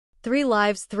3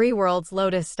 Lives, 3 Worlds,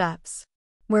 Lotus Steps.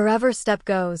 Wherever step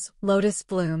goes, lotus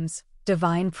blooms.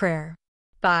 Divine Prayer.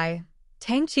 By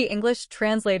Tangqi, English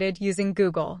translated using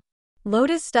Google.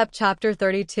 Lotus Step Chapter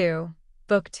 32,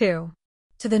 Book 2.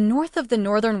 To the north of the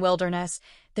northern wilderness,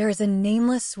 there is a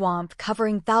nameless swamp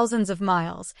covering thousands of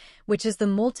miles, which is the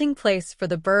molting place for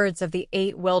the birds of the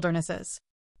 8 wildernesses.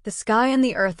 The sky and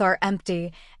the earth are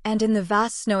empty, and in the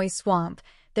vast snowy swamp,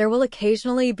 there will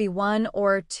occasionally be 1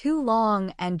 or 2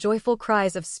 long and joyful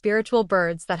cries of spiritual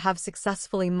birds that have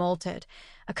successfully molted,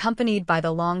 accompanied by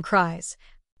the long cries.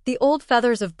 The old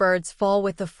feathers of birds fall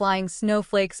with the flying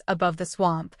snowflakes above the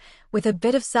swamp, with a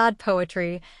bit of sad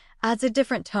poetry, adds a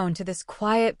different tone to this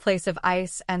quiet place of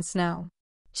ice and snow.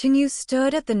 Qingyu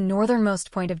stood at the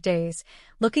northernmost point of days,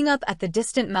 looking up at the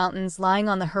distant mountains lying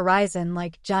on the horizon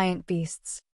like giant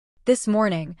beasts. This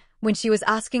morning, when she was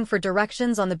asking for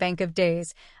directions on the bank of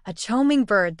days, a chooming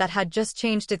bird that had just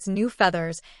changed its new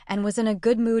feathers and was in a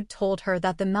good mood told her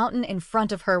that the mountain in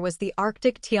front of her was the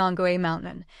Arctic Tangqi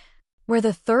Mountain, where the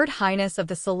 3rd highness of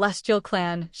the celestial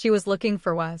clan she was looking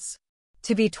for was.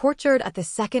 To be tortured at the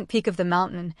 2nd peak of the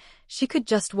mountain, she could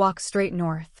just walk straight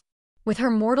north. With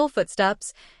her mortal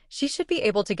footsteps, she should be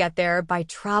able to get there by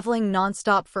traveling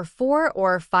nonstop for 4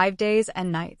 or 5 days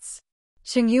and nights.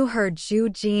 Qingyu heard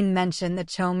Zhu Jin mention the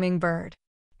chooming bird.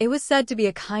 It was said to be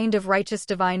a kind of righteous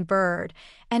divine bird,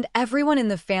 and everyone in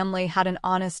the family had an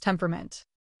honest temperament.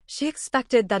 She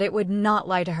expected that it would not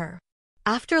lie to her.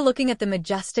 After looking at the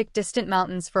majestic distant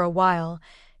mountains for a while,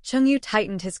 Qingyu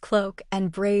tightened his cloak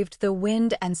and braved the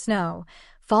wind and snow,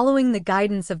 following the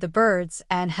guidance of the birds,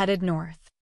 and headed north.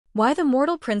 Why the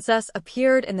mortal princess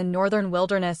appeared in the northern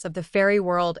wilderness of the fairy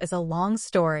world is a long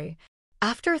story.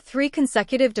 After 3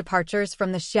 consecutive departures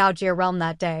from the Xiaojie realm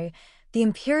that day, the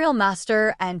imperial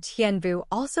master and Tianbu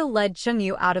also led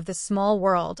Qingyu out of the small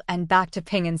world and back to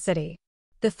Pinyin City.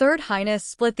 The 3rd highness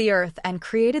split the earth and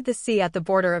created the sea at the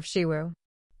border of Shiwu.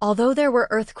 Although there were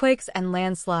earthquakes and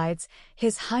landslides,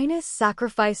 His Highness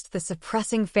sacrificed the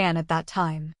suppressing fan at that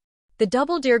time. The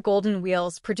double-deer golden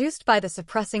wheels produced by the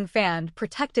suppressing fan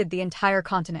protected the entire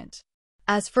continent.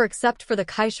 Except for the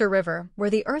Kaisha River, where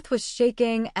the earth was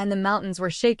shaking and the mountains were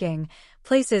shaking,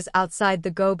 places outside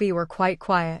the Gobi were quite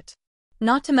quiet.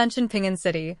 Not to mention Pinyin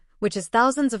City, which is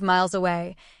thousands of miles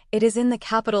away. It is in the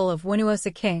capital of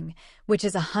Wunuosi King, which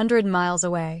is 100 miles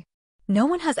away. No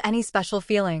one has any special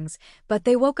feelings, but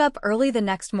they woke up early the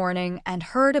next morning and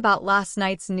heard about last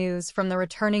night's news from the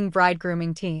returning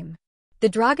bride-grooming team. The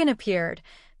dragon appeared,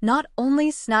 not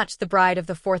only snatched the bride of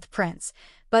the 4th prince,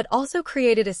 but also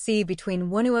created a sea between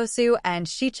Wunuosu and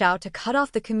Xichao to cut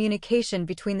off the communication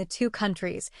between the 2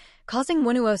 countries, causing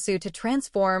Wunuosu to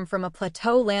transform from a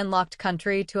plateau landlocked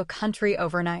country to a country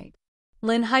overnight.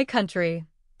 Linhai country.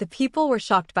 The people were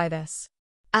shocked by this.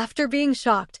 After being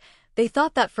shocked, they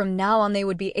thought that from now on they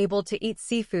would be able to eat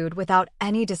seafood without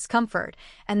any discomfort,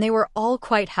 and they were all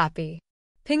quite happy.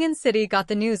 Pinyin City got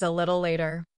the news a little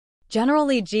later. General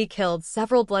Li Ji killed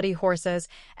several bloody horses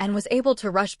and was able to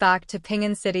rush back to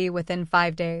Pinyin City within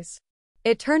 5 days.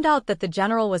 It turned out that the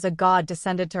general was a god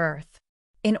descended to earth.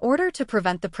 In order to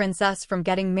prevent the princess from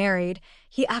getting married,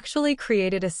 he actually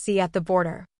created a sea at the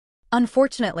border.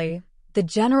 Unfortunately, the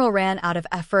general ran out of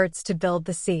efforts to build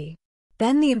the sea.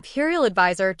 Then the imperial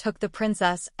advisor took the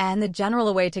princess and the general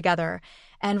away together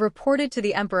and reported to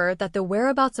the emperor that the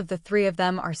whereabouts of the 3 of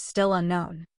them are still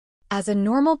unknown. As a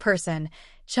normal person,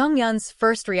 Cheng Yun's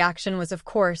first reaction was of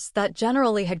course that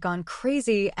General Li had gone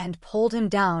crazy and pulled him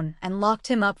down and locked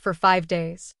him up for 5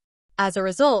 days. As a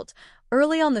result,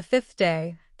 early on the 5th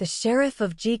day, the sheriff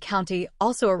of Ji County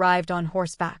also arrived on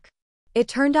horseback. It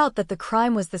turned out that the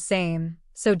crime was the same,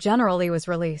 so General Li was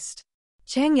released.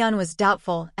 Cheng Yun was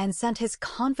doubtful and sent his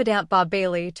confidant Bob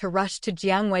Bailey to rush to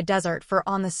Jiangwei Desert for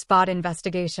on-the-spot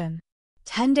investigation.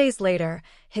 10 days later,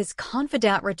 his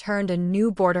confidant returned a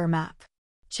new border map.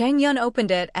 Cheng Yun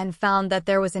opened it and found that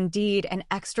there was indeed an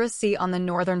extra sea on the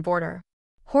northern border.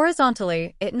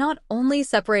 Horizontally, it not only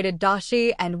separated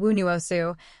Dashi and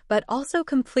Wunuosu, but also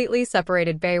completely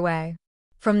separated Beiwei.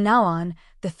 From now on,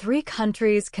 the 3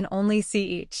 countries can only see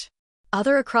each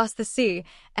other across the sea,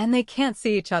 and they can't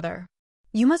see each other.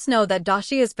 You must know that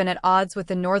Dashi has been at odds with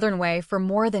the Northern Wei for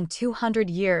more than 200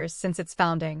 years since its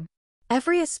founding.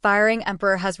 Every aspiring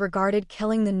emperor has regarded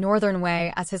killing the Northern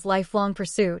Wei as his lifelong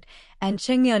pursuit, and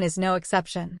Qingyun is no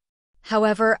exception.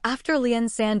 However, after Lian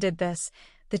San did this,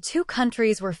 the 2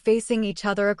 countries were facing each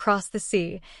other across the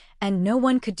sea, and no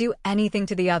one could do anything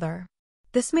to the other.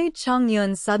 This made Cheng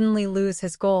Yun suddenly lose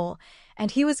his goal,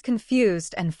 and he was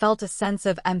confused and felt a sense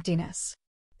of emptiness.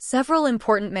 Several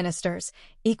important ministers,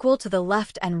 equal to the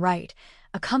left and right,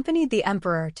 accompanied the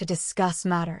emperor to discuss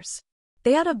matters.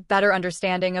 They had a better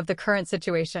understanding of the current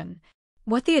situation.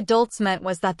 What the adults meant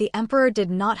was that the emperor did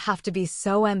not have to be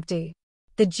so empty.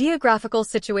 The geographical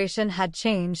situation had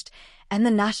changed, and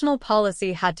the national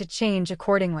policy had to change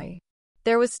accordingly.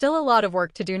 There was still a lot of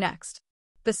work to do next.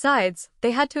 Besides,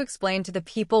 they had to explain to the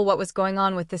people what was going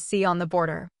on with the sea on the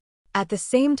border. At the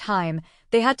same time,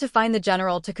 they had to find the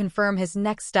general to confirm his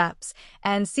next steps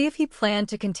and see if he planned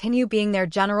to continue being their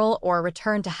general or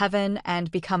return to heaven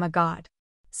and become a god.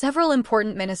 Several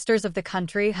important ministers of the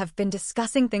country have been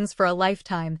discussing things for a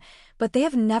lifetime, but they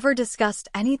have never discussed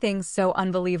anything so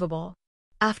unbelievable.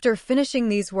 After finishing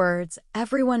these words,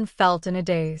 everyone felt in a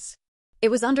daze. It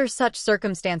was under such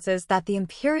circumstances that the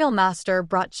imperial master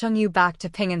brought Chengyu back to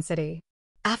Pingan City.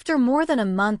 After more than a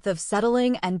month of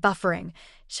settling and buffering,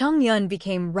 Cheng Yun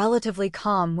became relatively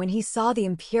calm when he saw the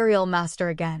imperial master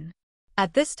again.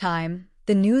 At this time,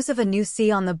 the news of a new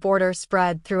sea on the border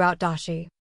spread throughout Dashi.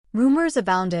 Rumors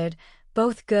abounded,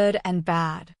 both good and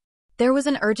bad. There was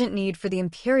an urgent need for the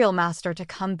imperial master to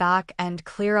come back and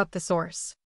clear up the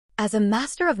source. As a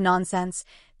master of nonsense,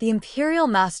 the imperial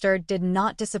master did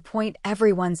not disappoint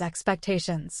everyone's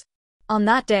expectations. On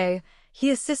that day, he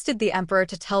assisted the emperor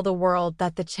to tell the world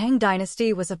that the Chang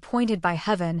dynasty was appointed by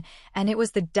heaven and it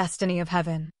was the destiny of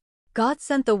heaven. God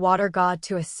sent the water god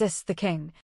to assist the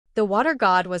king. The water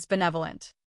god was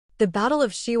benevolent. The Battle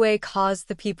of Shiwei caused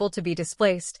the people to be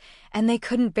displaced, and they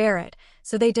couldn't bear it,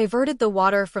 so they diverted the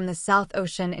water from the South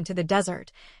Ocean into the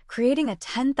desert, creating a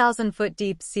 10,000-foot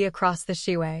deep sea across the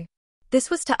Shiwei. This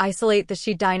was to isolate the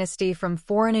Shi dynasty from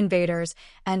foreign invaders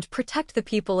and protect the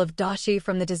people of Dashi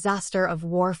from the disaster of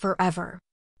war forever.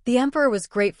 The emperor was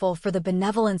grateful for the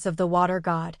benevolence of the water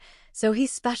god, so he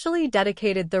specially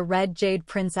dedicated the Red Jade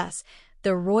Princess,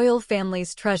 the royal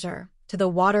family's treasure, to the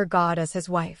water god as his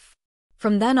wife.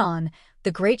 From then on,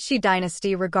 the great Shi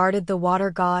dynasty regarded the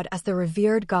water god as the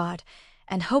revered god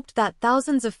and hoped that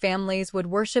thousands of families would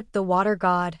worship the water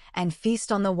god and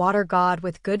feast on the water god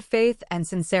with good faith and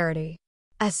sincerity.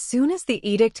 As soon as the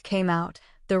edict came out,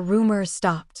 the rumors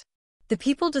stopped. The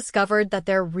people discovered that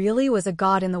there really was a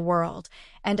god in the world,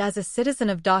 and as a citizen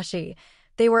of Dashi,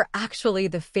 they were actually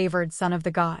the favored son of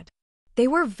the god. They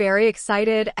were very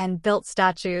excited and built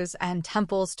statues and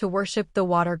temples to worship the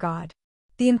water god.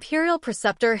 The imperial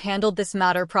preceptor handled this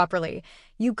matter properly.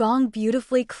 Yu Gong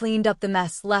beautifully cleaned up the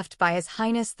mess left by His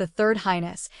Highness the Third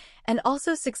Highness, and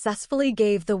also successfully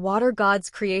gave the water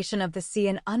god's creation of the sea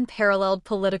an unparalleled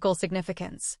political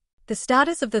significance. The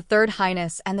status of the Third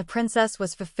Highness and the princess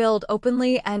was fulfilled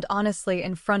openly and honestly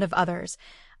in front of others.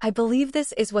 I believe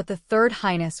this is what the Third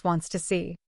Highness wants to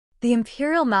see. The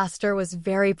imperial master was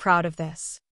very proud of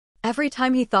this. Every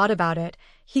time he thought about it,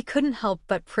 he couldn't help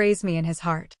but praise me in his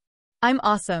heart. I'm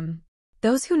awesome.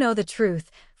 Those who know the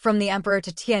truth, from the emperor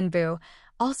to Tianbu,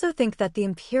 also think that the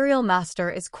imperial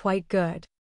master is quite good.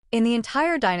 In the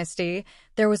entire dynasty,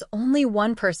 there was only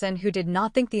one person who did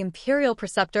not think the imperial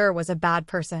preceptor was a bad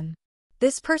person.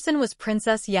 This person was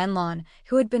Princess Yanlan,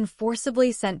 who had been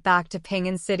forcibly sent back to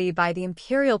Pingan City by the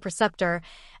imperial preceptor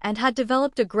and had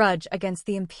developed a grudge against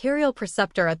the imperial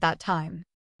preceptor at that time.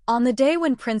 On the day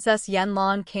when Princess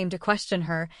Yanlan came to question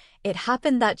her, it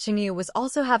happened that Chengyu was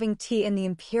also having tea in the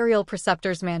imperial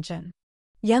preceptor's mansion.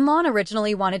 Yanlan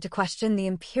originally wanted to question the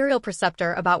imperial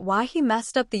preceptor about why he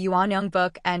messed up the Yuanyang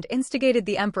book and instigated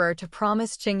the emperor to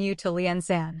promise Chengyu to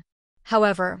Liansan.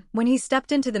 However, when he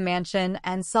stepped into the mansion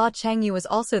and saw Chengyu was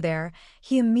also there,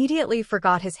 he immediately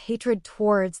forgot his hatred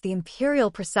towards the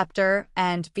imperial preceptor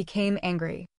and became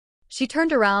angry. She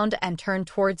turned around and turned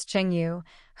towards Chengyu,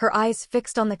 her eyes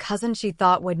fixed on the cousin she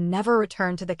thought would never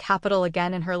return to the capital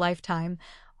again in her lifetime.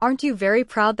 Aren't you very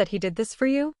proud that he did this for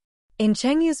you? In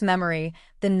Chengyu's memory,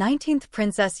 the 19th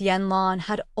Princess Yanlan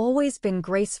had always been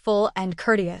graceful and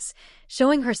courteous,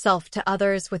 showing herself to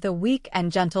others with a weak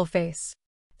and gentle face.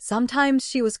 Sometimes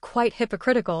she was quite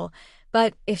hypocritical,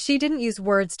 but if she didn't use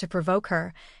words to provoke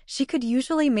her, she could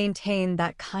usually maintain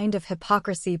that kind of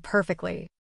hypocrisy perfectly.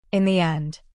 In the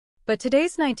end. But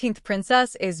today's 19th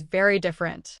princess is very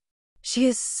different. She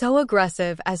is so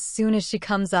aggressive as soon as she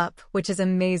comes up, which is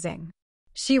amazing.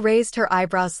 She raised her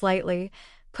eyebrows slightly,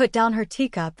 put down her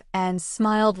teacup, and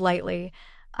smiled lightly.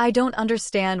 I don't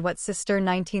understand what Sister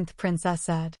 19th Princess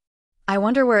said. I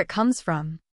wonder where it comes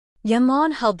from.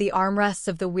 Yanlan held the armrests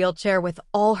of the wheelchair with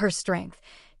all her strength.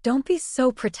 Don't be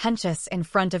so pretentious in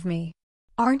front of me.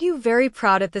 Aren't you very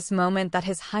proud at this moment that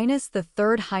His Highness the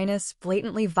Third Highness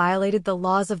blatantly violated the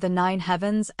laws of the 9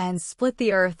 heavens and split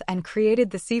the earth and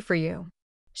created the sea for you?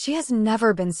 She has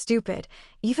never been stupid.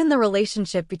 Even the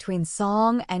relationship between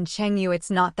Song and Chengyu,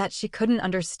 it's not that she couldn't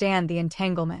understand the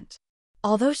entanglement.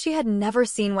 Although she had never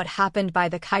seen what happened by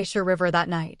the Kaisha River that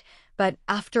night, but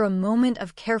after a moment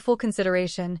of careful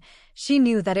consideration, she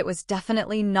knew that it was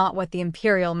definitely not what the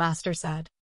Imperial Master said.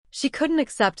 She couldn't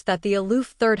accept that the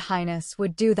aloof Third Highness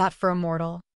would do that for a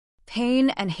mortal. Pain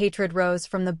and hatred rose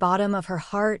from the bottom of her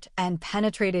heart and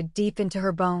penetrated deep into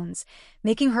her bones,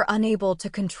 making her unable to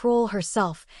control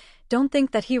herself. Don't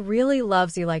think that he really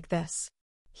loves you like this.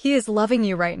 He is loving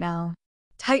you right now.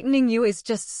 Tightening you is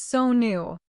just so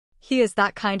new. He is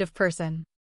that kind of person.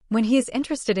 When he is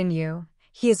interested in you,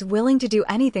 he is willing to do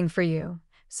anything for you.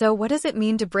 So what does it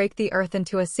mean to break the earth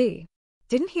into a sea?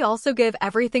 Didn't he also give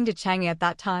everything to Tangqi at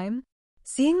that time?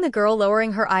 Seeing the girl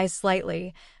lowering her eyes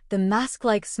slightly, the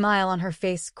mask-like smile on her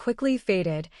face quickly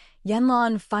faded.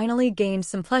 Yanlan finally gained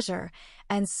some pleasure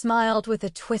and smiled with a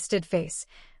twisted face.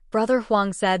 Brother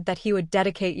Huang said that he would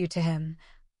dedicate you to him.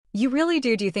 You really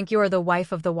do? Do you think you are the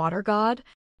wife of the water god?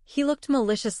 He looked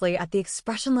maliciously at the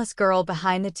expressionless girl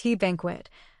behind the tea banquet.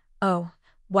 Oh,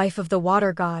 wife of the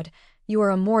water god, you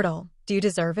are immortal. Do you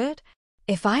deserve it?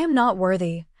 If I am not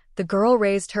worthy, the girl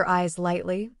raised her eyes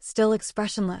lightly, still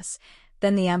expressionless.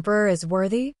 Then the emperor is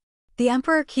worthy? The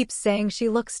emperor keeps saying she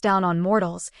looks down on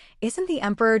mortals. Isn't the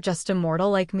emperor just a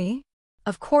mortal like me?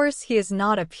 Of course he is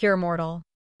not a pure mortal.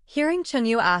 Hearing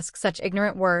Chenyu ask such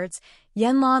ignorant words,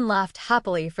 Yanlan laughed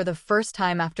happily for the first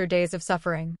time after days of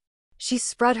suffering. She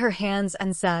spread her hands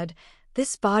and said,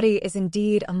 "This body is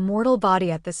indeed a mortal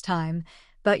body at this time,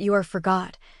 but you are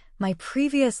forgot. My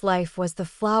previous life was the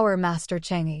flower master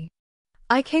Tangqi.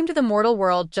 I came to the mortal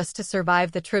world just to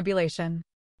survive the tribulation.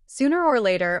 Sooner or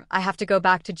later, I have to go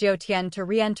back to Jiutian to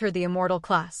re-enter the immortal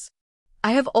class.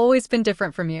 I have always been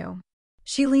different from you."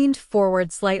 She leaned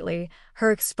forward slightly.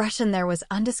 Her expression there was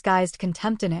undisguised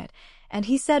contempt in it, and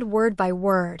he said word by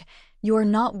word, "You are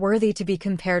not worthy to be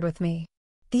compared with me."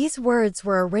 These words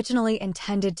were originally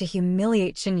intended to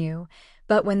humiliate Chenyu,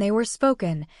 but when they were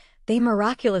spoken, they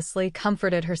miraculously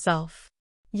comforted herself.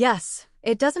 Yes,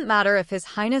 it doesn't matter if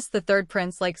His Highness the Third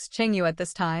Prince likes Chenyu at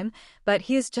this time, but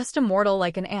he is just a mortal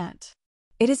like an ant.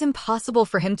 It is impossible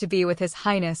for him to be with His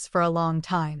Highness for a long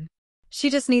time. She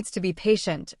just needs to be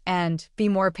patient and be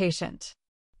more patient.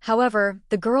 However,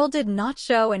 the girl did not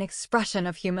show an expression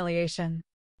of humiliation.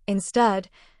 Instead,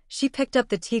 she picked up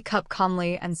the teacup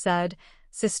calmly and said,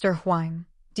 "Sister Huang,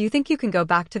 do you think you can go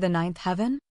back to the ninth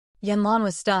heaven?" Yanlan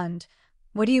was stunned.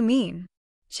 "What do you mean?"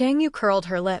 Changyu curled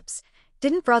her lips.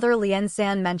 Didn't Brother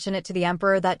Liansan mention it to the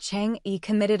emperor that Chang'e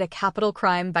committed a capital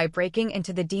crime by breaking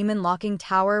into the demon-locking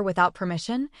tower without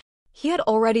permission? He had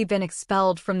already been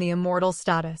expelled from the immortal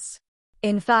status.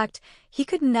 In fact, he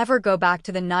could never go back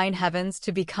to the nine heavens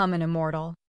to become an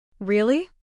immortal. Really?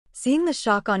 Seeing the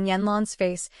shock on Yanlan's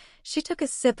face, she took a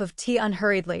sip of tea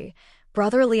unhurriedly.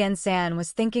 Brother Liansan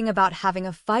was thinking about having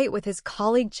a fight with his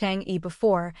colleague Chang'e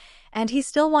before, and he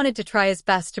still wanted to try his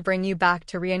best to bring you back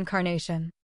to reincarnation.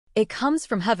 It comes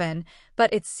from heaven,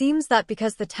 but it seems that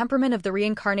because the temperament of the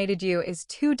reincarnated you is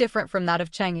too different from that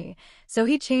of Chang'e, so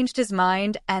he changed his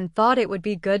mind and thought it would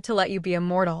be good to let you be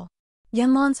immortal.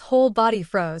 Yanlan's whole body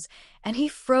froze, and he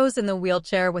froze in the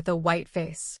wheelchair with a white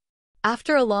face.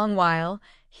 After a long while,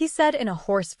 he said in a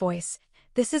hoarse voice,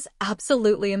 "This is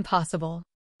absolutely impossible.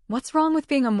 What's wrong with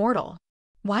being immortal?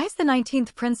 Why is the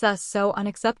 19th princess so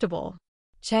unacceptable?"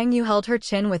 Changyu held her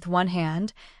chin with one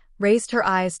hand, raised her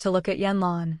eyes to look at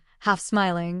Yanlan, half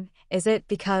smiling. "Is it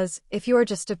because if you are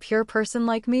just a pure person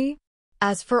like me?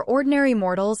 As for ordinary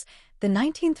mortals, the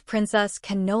 19th princess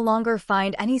can no longer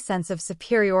find any sense of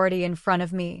superiority in front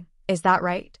of me. Is that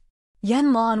right?"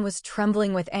 Yanlan was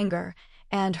trembling with anger,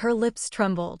 and her lips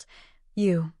trembled.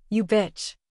 You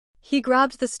bitch." He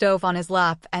grabbed the stove on his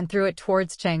lap and threw it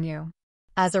towards Changyu.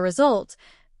 As a result,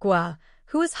 Gua,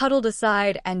 who was huddled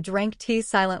aside and drank tea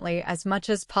silently as much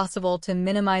as possible to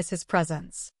minimize his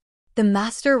presence. The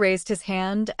master raised his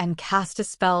hand and cast a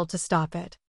spell to stop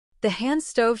it. The hand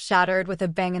stove shattered with a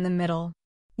bang in the middle.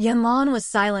 Yanlan was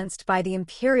silenced by the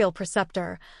Imperial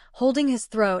Preceptor, holding his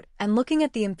throat and looking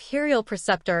at the Imperial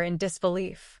Preceptor in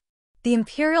disbelief. The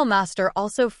Imperial Master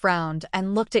also frowned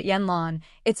and looked at Yanlan.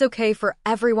 "It's okay for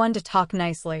everyone to talk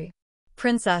nicely.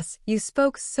 Princess, you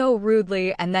spoke so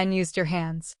rudely and then used your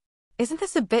hands. Isn't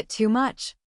this a bit too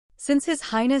much?" Since His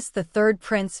Highness the Third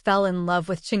Prince fell in love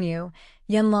with Chenyu,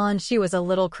 Yanlan, she was a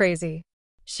little crazy.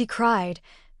 She cried,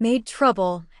 made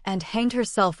trouble, and hanged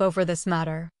herself over this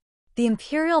matter. The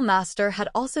Imperial Master had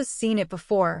also seen it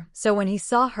before, so when he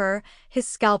saw her, his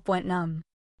scalp went numb.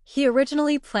 He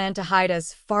originally planned to hide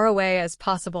as far away as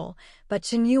possible, but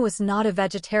Chenyu was not a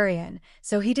vegetarian,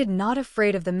 so he did not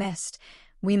afraid of the mist.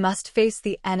 "We must face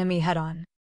the enemy head-on.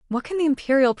 What can the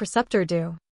Imperial Preceptor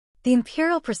do?" "The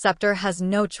Imperial Preceptor has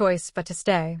no choice but to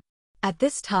stay. At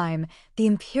this time, the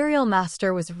imperial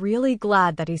master was really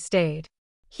glad that he stayed.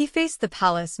 He faced the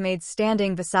palace maid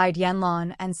standing beside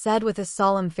Yanlong and said with a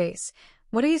solemn face,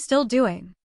 "What are you still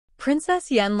doing? Princess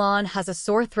Yanlong has a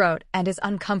sore throat and is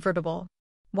uncomfortable.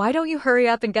 Why don't you hurry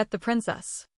up and get the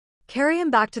princess? Carry him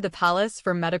back to the palace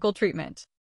for medical treatment."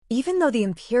 Even though the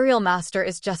imperial master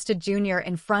is just a junior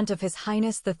in front of His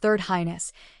Highness the Third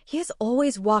Highness, he has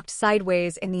always walked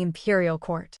sideways in the imperial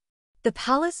court. The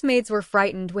palace maids were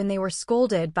frightened when they were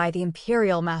scolded by the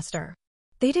imperial master.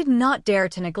 They did not dare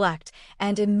to neglect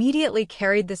and immediately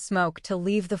carried the smoke to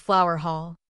leave the flower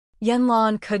hall.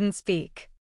 Yanlong couldn't speak.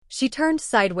 She turned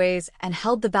sideways and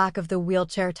held the back of the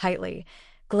wheelchair tightly,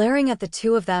 glaring at the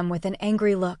two of them with an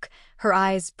angry look, her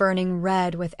eyes burning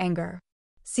red with anger.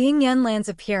 Seeing Yanlong's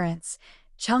appearance,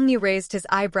 Tangqi raised his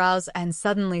eyebrows and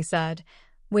suddenly said,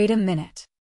 "Wait a minute."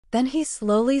 Then he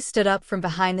slowly stood up from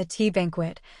behind the tea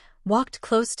banquet, walked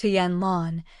close to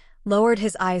Yanlong, lowered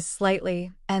his eyes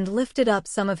slightly, and lifted up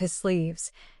some of his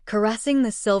sleeves, caressing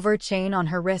the silver chain on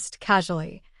her wrist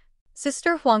casually.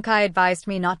 "Sister Huangkai advised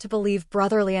me not to believe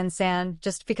Brother Liansan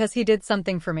just because he did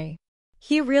something for me.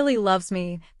 He really loves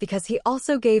me because he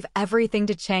also gave everything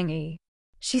to Tangqi."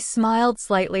 She smiled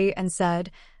slightly and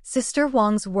said, "Sister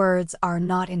Huang's words are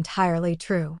not entirely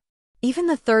true. Even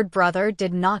the third brother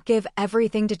did not give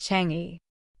everything to Tangqi.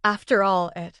 After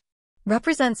all, it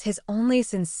represents his only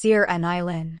sincere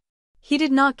Anilin. He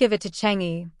did not give it to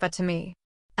Tangqi, but to me."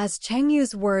 As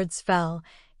Chengyu's words fell,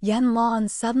 Yanlong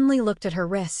suddenly looked at her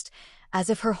wrist, as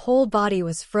if her whole body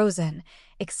was frozen,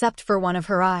 except for one of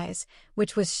her eyes,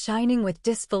 which was shining with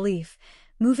disbelief,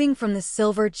 moving from the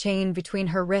silver chain between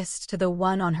her wrist to the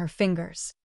one on her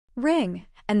fingers. "Ring,"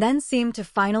 and then seemed to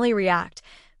finally react,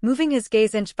 moving his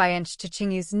gaze inch by inch to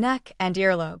Qingyu's neck and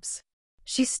earlobes.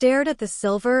 She stared at the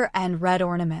silver and red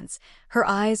ornaments, her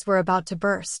eyes were about to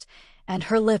burst, and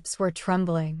her lips were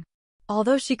trembling.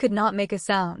 Although she could not make a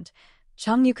sound,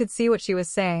 Chengyu could see what she was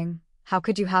saying. "How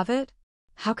could you have it?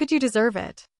 How could you deserve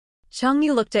it?"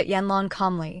 Chengyu looked at Yanlong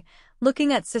calmly.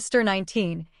 "Looking at Sister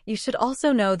 19, you should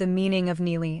also know the meaning of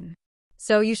Nilin.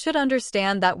 So you should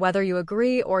understand that whether you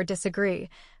agree or disagree,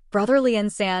 Brother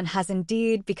Liansan has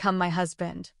indeed become my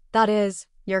husband, that is,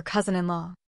 your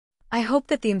cousin-in-law. I hope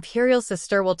that the imperial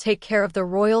sister will take care of the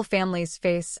royal family's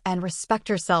face and respect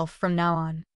herself from now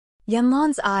on."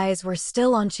 Yanlong's eyes were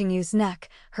still on Qingyu's neck,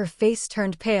 her face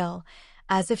turned pale,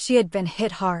 as if she had been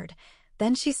hit hard.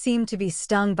 Then she seemed to be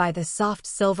stung by the soft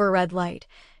silver-red light.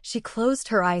 She closed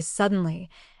her eyes suddenly,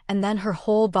 and then her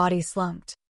whole body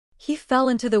slumped. He fell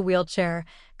into the wheelchair,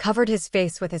 covered his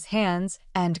face with his hands,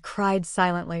 and cried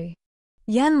silently.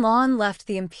 Yanlong left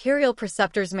the imperial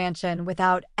preceptor's mansion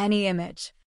without any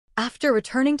image. After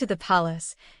returning to the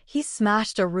palace, he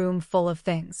smashed a room full of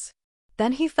things.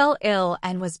 Then he fell ill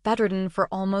and was bedridden for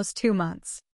almost 2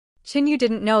 months. Qinyu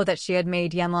didn't know that she had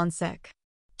made Yanlong sick.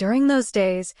 During those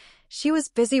days, she was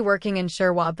busy working in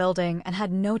Shihua building and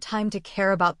had no time to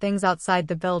care about things outside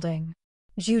the building.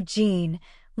 Zhu Jin,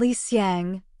 Li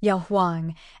Xiang, Yao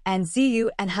Huang, and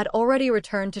Ziyu had already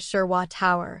returned to Shihua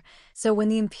Tower, so when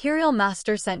the imperial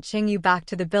master sent Qingyu back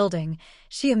to the building,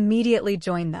 she immediately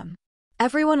joined them.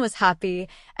 Everyone was happy,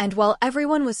 and while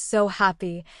everyone was so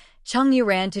happy, Chengyu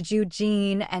ran to Zhu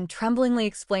Jin and tremblingly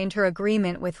explained her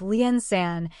agreement with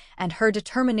Liansan and her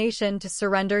determination to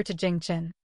surrender to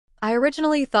Jingchen. "I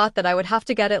originally thought that I would have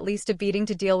to get at least a beating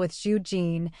to deal with Zhu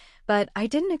Jin, but I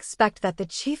didn't expect that the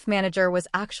chief manager was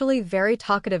actually very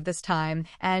talkative this time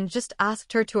and just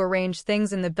asked her to arrange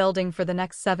things in the building for the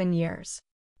next 7 years.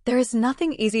 There is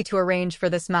nothing easy to arrange for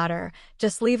this matter,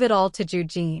 just leave it all to Zhu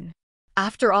Jin.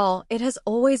 After all, it has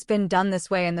always been done this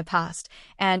way in the past,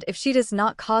 and if she does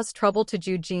not cause trouble to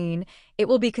Zhu Jin, it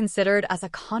will be considered as a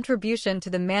contribution to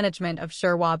the management of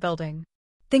Shihua building.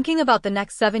 Thinking about the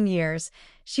next 7 years,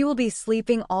 she will be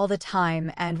sleeping all the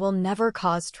time and will never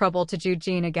cause trouble to Zhu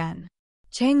Jin again."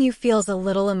 Chengyu feels a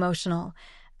little emotional.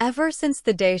 Ever since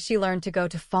the day she learned to go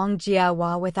to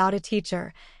Fengjiawa without a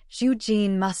teacher, Zhu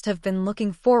Jin must have been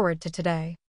looking forward to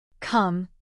today. "Come."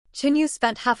 Qinyu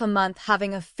spent half a month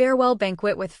having a farewell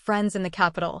banquet with friends in the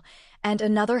capital, and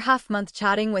another half-month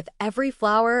chatting with every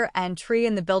flower and tree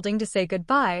in the building to say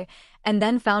goodbye, and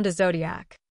then found a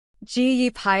zodiac. Ji Yi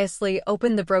piously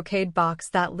opened the brocade box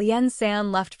that Liansan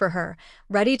left for her,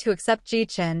 ready to accept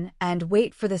Jichen and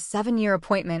wait for the 7-year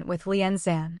appointment with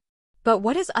Liansan. But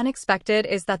what is unexpected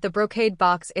is that the brocade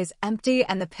box is empty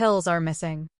and the pills are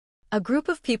missing. A group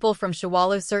of people from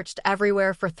Shiwalu searched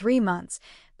everywhere for 3 months,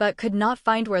 but could not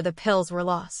find where the pills were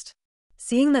lost.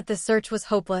 Seeing that the search was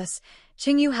hopeless,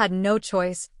 Qingyu had no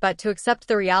choice but to accept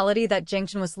the reality that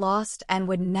Jingchen was lost and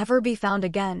would never be found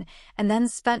again, and then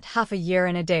spent half a year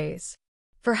in a daze.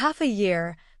 For half a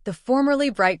year, the formerly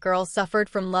bright girl suffered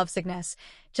from lovesickness,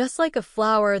 just like a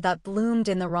flower that bloomed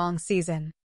in the wrong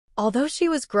season. Although she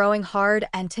was growing hard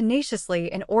and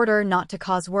tenaciously in order not to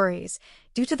cause worries,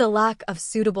 due to the lack of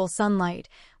suitable sunlight,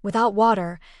 without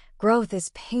water, growth is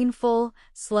painful,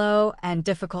 slow, and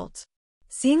difficult.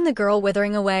 Seeing the girl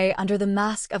withering away under the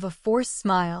mask of a forced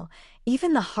smile,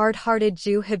 even the hard-hearted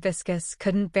Jew Hibiscus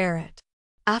couldn't bear it.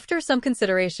 After some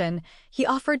consideration, he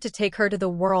offered to take her to the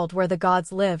world where the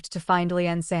gods lived to find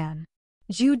Lian San.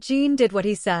 Zhu Jin did what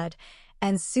he said,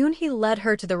 and soon he led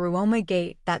her to the Ruoma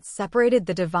Gate that separated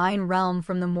the divine realm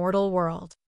from the mortal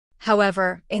world.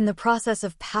 However, in the process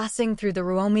of passing through the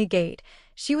Ruoma Gate,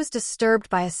 she was disturbed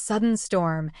by a sudden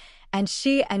storm, and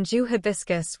she and Zhu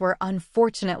Hibiscus were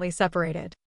unfortunately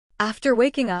separated. After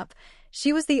waking up,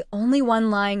 she was the only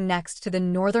one lying next to the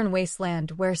northern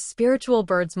wasteland where spiritual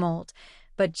birds molt,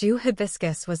 but Zhu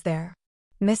Hibiscus was there.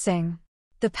 Missing.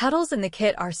 The petals in the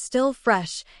kit are still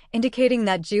fresh, indicating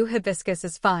that Zhu Hibiscus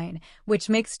is fine, which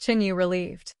makes Qingyu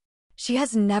relieved. She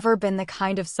has never been the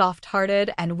kind of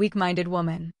soft-hearted and weak-minded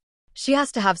woman. She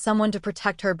has to have someone to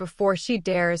protect her before she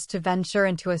dares to venture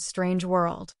into a strange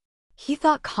world. He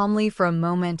thought calmly for a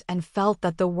moment and felt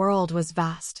that the world was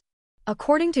vast.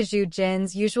 According to Zhu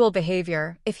Jin's usual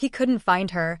behavior, if he couldn't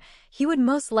find her, he would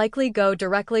most likely go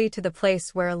directly to the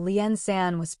place where Lian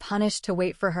San was punished to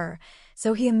wait for her,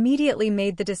 so he immediately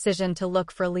made the decision to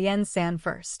look for Lian San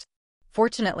first.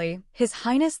 Fortunately, His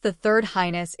Highness the Third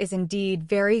Highness is indeed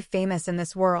very famous in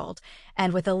this world,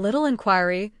 and with a little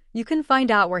inquiry, you can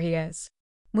find out where he is.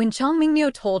 When Chang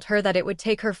Mingmiu told her that it would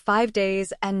take her 5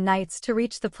 days and nights to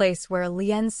reach the place where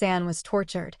Lian San was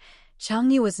tortured,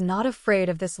 Chang Yu was not afraid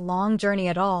of this long journey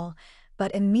at all,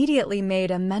 but immediately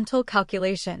made a mental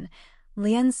calculation.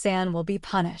 Lian San will be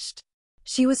punished.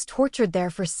 She was tortured there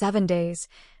for 7 days,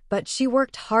 but she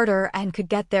worked harder and could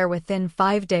get there within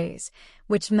 5 days,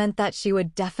 which meant that she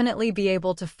would definitely be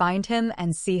able to find him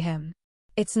and see him.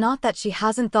 It's not that she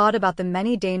hasn't thought about the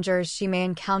many dangers she may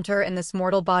encounter in this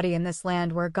mortal body in this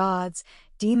land where gods,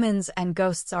 demons, and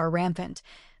ghosts are rampant,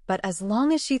 but as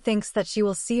long as she thinks that she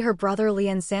will see her brother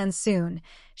Lian San soon,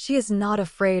 she is not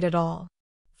afraid at all.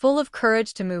 Full of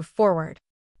courage to move forward.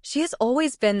 She has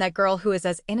always been that girl who is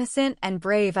as innocent and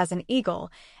brave as an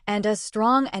eagle, and as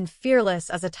strong and fearless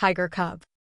as a tiger cub.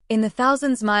 In the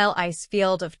thousands-mile ice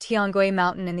field of Tangqi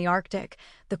Mountain in the Arctic,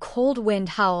 the cold wind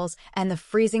howls and the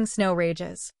freezing snow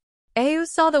rages. Ayu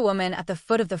saw the woman at the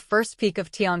foot of the first peak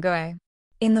of Tangqi.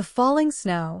 In the falling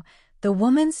snow, the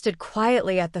woman stood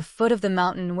quietly at the foot of the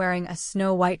mountain wearing a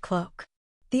snow-white cloak.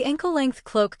 The ankle-length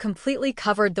cloak completely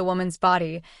covered the woman's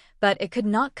body, but it could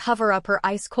not cover up her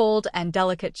ice-cold and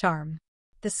delicate charm.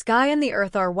 The sky and the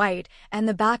earth are white, and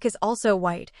the back is also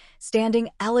white, standing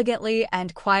elegantly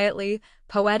and quietly,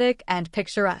 poetic and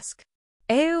picturesque.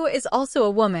 Ayu is also a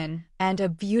woman, and a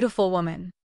beautiful woman.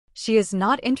 She is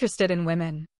not interested in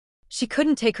women. She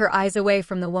couldn't take her eyes away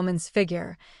from the woman's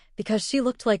figure, because she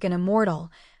looked like an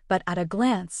immortal, but at a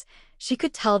glance, she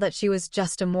could tell that she was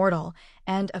just a mortal,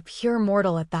 and a pure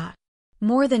mortal at that.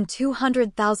 More than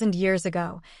 200,000 years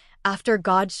ago, after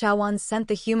God Shawan sent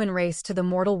the human race to the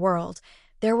mortal world,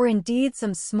 there were indeed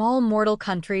some small mortal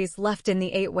countries left in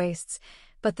the 8 wastes,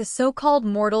 but the so-called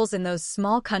mortals in those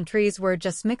small countries were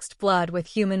just mixed blood with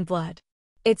human blood.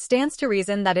 It stands to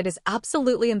reason that it is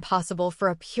absolutely impossible for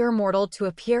a pure mortal to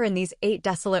appear in these 8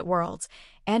 desolate worlds,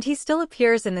 and he still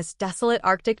appears in this desolate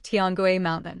Arctic Tangqi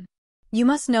Mountain. You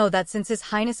must know that since His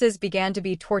Highnesses began to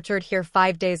be tortured here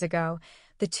 5 days ago,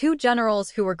 the 2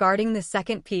 generals who were guarding the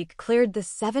second peak cleared the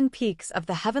 7 peaks of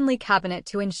the heavenly cabinet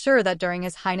to ensure that during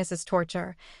His Highness's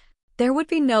torture, there would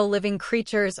be no living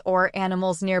creatures or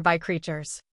animals nearby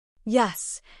creatures.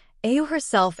 Yes, Ayu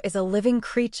herself is a living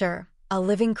creature,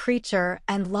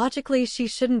 and logically she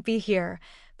shouldn't be here,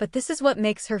 but this is what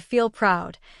makes her feel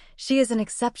proud. She is an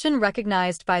exception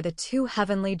recognized by the 2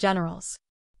 heavenly generals.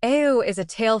 Ayu is a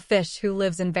tail fish who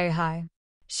lives in Beihai.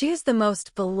 She is the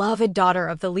most beloved daughter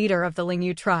of the leader of the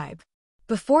Lingyu tribe.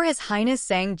 Before His Highness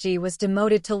Zhangji was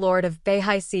demoted to Lord of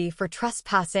Beihai Sea for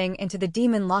trespassing into the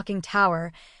demon-locking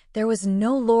tower, there was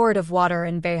no Lord of Water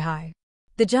in Beihai.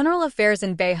 The general affairs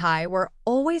in Beihai were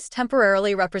always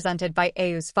temporarily represented by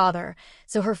Ayu's father,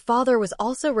 so her father was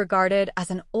also regarded as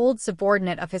an old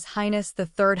subordinate of His Highness the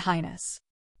Third Highness.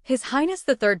 His Highness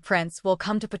the Third Prince will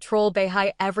come to patrol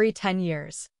Beihai every 10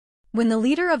 years. When the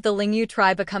leader of the Lingyu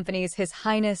tribe accompanies His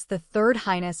Highness the Third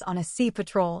Highness on a sea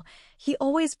patrol, he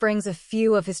always brings a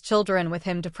few of his children with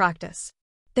him to practice.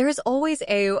 There is always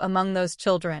Au among those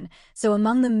children, so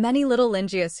among the many little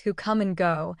Lingius who come and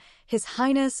go, His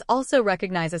Highness also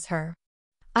recognizes her.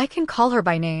 I can call her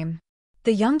by name.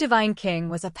 The young divine king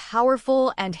was a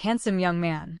powerful and handsome young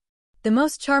man. The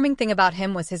most charming thing about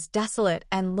him was his desolate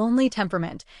and lonely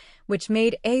temperament, which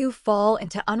made Au fall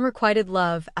into unrequited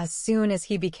love as soon as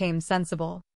he became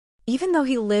sensible. Even though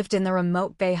he lived in the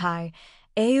remote Beihai,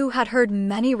 Au had heard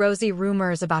many rosy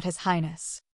rumors about His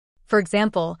Highness. For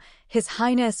example, His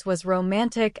Highness was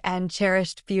romantic and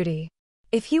cherished beauty.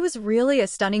 If he was really a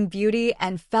stunning beauty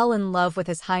and fell in love with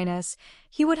His Highness,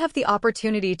 he would have the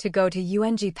opportunity to go to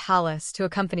Yuanji Palace to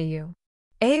accompany you.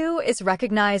 Au is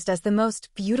recognized as the most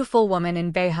beautiful woman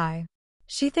in Beihai.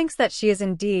 She thinks that she is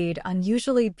indeed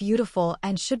unusually beautiful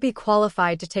and should be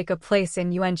qualified to take a place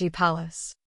in Yuanji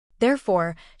Palace.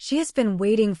 Therefore, she has been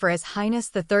waiting for His Highness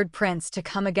the Third Prince to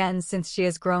come again since she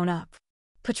has grown up.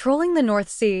 Patrolling the North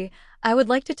Sea, I would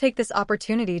like to take this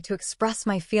opportunity to express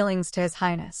my feelings to His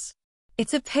Highness.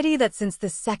 It's a pity that since the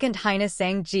Second Highness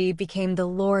Zhangji became the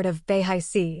Lord of Beihai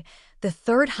Sea, the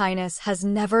Third Highness has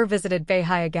never visited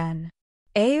Beihai again.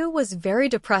 Au was very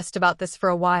depressed about this for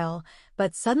a while,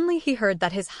 but suddenly he heard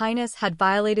that His Highness had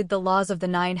violated the laws of the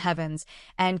Nine Heavens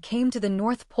and came to the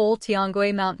North Pole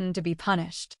Tangqi Mountain to be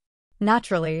punished.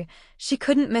 Naturally, she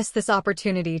couldn't miss this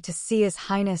opportunity to see His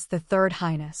Highness the Third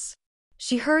Highness.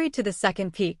 She hurried to the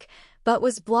second peak, but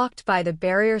was blocked by the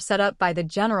barrier set up by the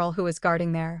general who was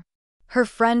guarding there. Her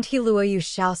friend Hiluoyu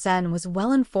Shaosen was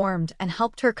well informed and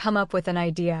helped her come up with an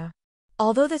idea.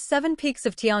 Although the 7 peaks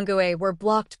of Tiangue were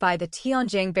blocked by the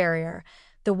Tianjing barrier,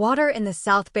 the water in the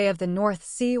South Bay of the North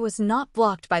Sea was not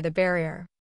blocked by the barrier.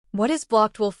 What is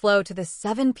blocked will flow to the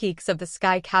 7 peaks of the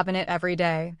Sky Cabinet every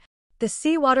day. The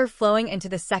seawater flowing into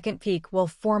the second peak will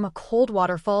form a cold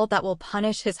waterfall that will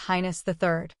punish His Highness the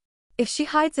Third. If she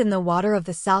hides in the water of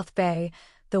the South Bay,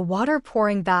 the water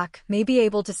pouring back may be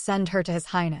able to send her to His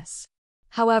Highness.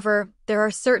 However, there are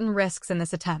certain risks in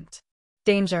this attempt.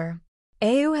 Danger.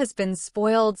 Au has been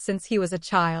spoiled since he was a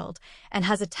child, and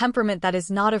has a temperament that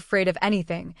is not afraid of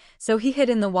anything, so he hid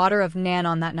in the water of Nan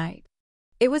on that night.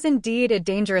 It was indeed a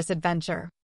dangerous adventure.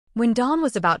 When dawn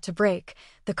was about to break,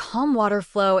 the calm water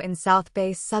flow in South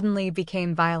Bay suddenly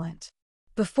became violent.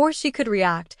 Before she could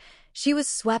react, she was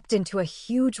swept into a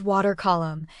huge water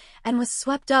column, and was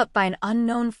swept up by an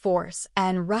unknown force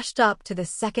and rushed up to the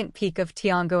second peak of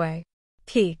Tiangue.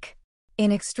 Peak.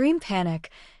 In extreme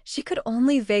panic, she could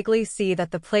only vaguely see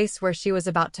that the place where she was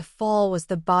about to fall was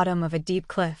the bottom of a deep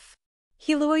cliff.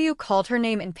 Hiluoyu called her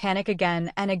name in panic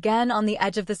again and again on the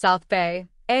edge of the South Bay.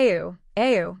 Au,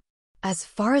 Au. As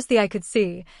far as the eye could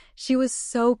see, she was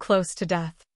so close to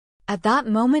death. At that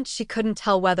moment she couldn't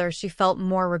tell whether she felt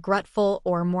more regretful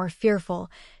or more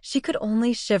fearful. She could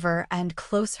only shiver and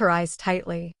close her eyes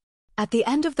tightly. At the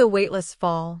end of the weightless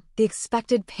fall, the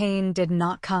expected pain did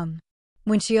not come.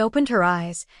 When she opened her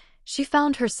eyes, she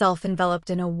found herself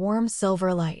enveloped in a warm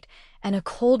silver light, and a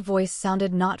cold voice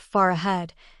sounded not far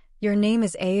ahead. "Your name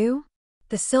is Au?"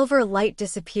 The silver light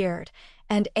disappeared,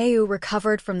 and Au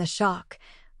recovered from the shock,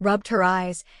 rubbed her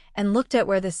eyes, and looked at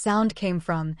where the sound came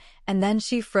from, and then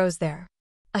she froze there.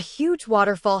 A huge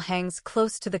waterfall hangs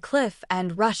close to the cliff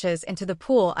and rushes into the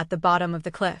pool at the bottom of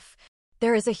the cliff.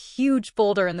 There is a huge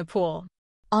boulder in the pool.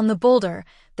 On the boulder,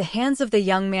 the hands of the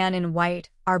young man in white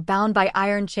are bound by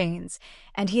iron chains,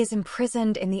 and he is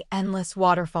imprisoned in the endless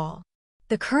waterfall.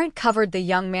 The current covered the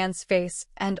young man's face,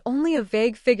 and only a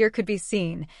vague figure could be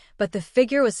seen, but the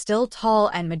figure was still tall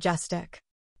and majestic.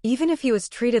 Even if he was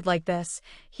treated like this,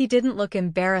 he didn't look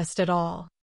embarrassed at all.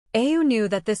 Au knew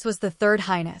that this was the Third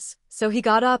Highness, so he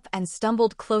got up and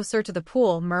stumbled closer to the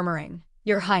pool, murmuring,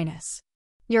 "Your Highness."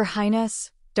 "Your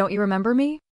Highness, don't you remember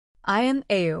me? I am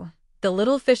Au, the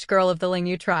little fish girl of the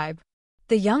Lingyu tribe."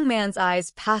 The young man's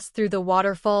eyes passed through the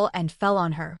waterfall and fell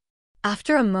on her.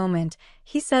 After a moment,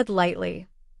 he said lightly,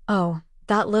 "Oh,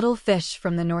 that little fish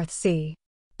from the North Sea."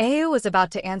 Au was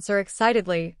about to answer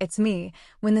excitedly, "It's me,"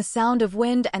 when the sound of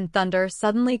wind and thunder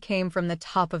suddenly came from the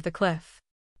top of the cliff.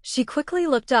 She quickly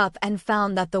looked up and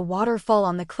found that the waterfall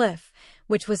on the cliff,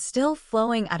 which was still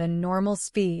flowing at a normal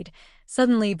speed,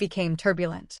 suddenly became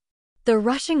turbulent. The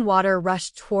rushing water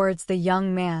rushed towards the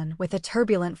young man with a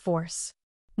turbulent force.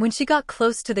 When she got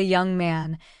close to the young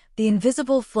man, the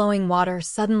invisible flowing water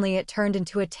suddenly it turned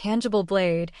into a tangible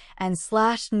blade and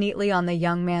slashed neatly on the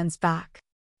young man's back.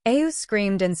 Au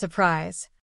screamed in surprise,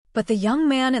 but the young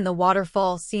man in the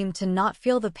waterfall seemed to not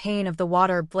feel the pain of the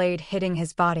water blade hitting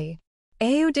his body.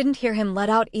 Ayu didn't hear him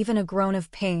let out even a groan of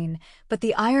pain, but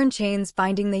the iron chains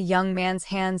binding the young man's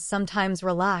hands sometimes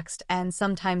relaxed and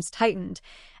sometimes tightened,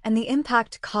 and the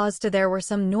impact caused there were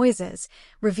some noises,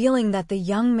 revealing that the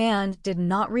young man did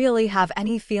not really have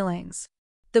any feelings.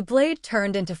 The blade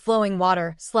turned into flowing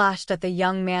water, slashed at the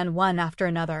young man one after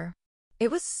another. It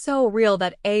was so real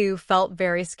that Ayu felt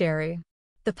very scary.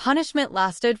 The punishment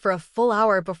lasted for a full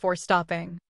hour before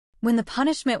stopping. When the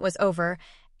punishment was over,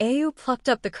 Ayu plucked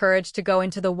up the courage to go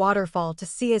into the waterfall to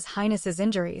see His Highness's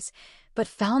injuries, but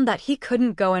found that he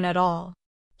couldn't go in at all.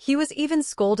 He was even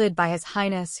scolded by His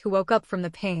Highness, who woke up from the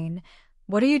pain.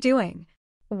 "What are you doing?"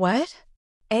 "What?"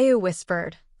 Ayu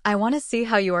whispered. "I want to see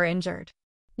how you are injured."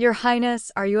 "Your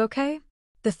Highness, are you okay?"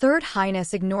 The Third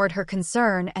Highness ignored her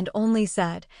concern and only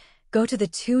said, "Go to the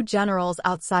 2 generals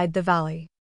outside the valley.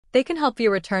 They can help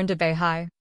you return to Beihai."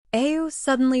 Ayu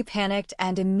suddenly panicked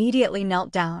and immediately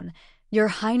knelt down. "Your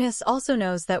Highness also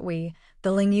knows that we,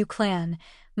 the Lingyu clan,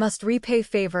 must repay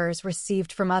favors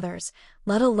received from others,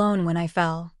 let alone when I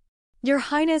fell. Your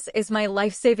Highness is my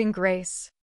life-saving grace.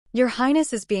 Your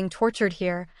Highness is being tortured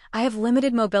here. I have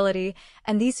limited mobility,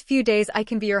 and these few days I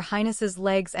can be your Highness's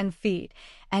legs and feet,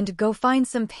 and go find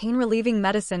some pain-relieving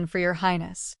medicine for your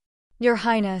Highness. Your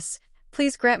Highness,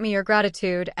 please grant me your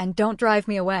gratitude and don't drive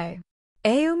me away."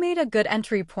 Ayu made a good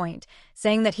entry point,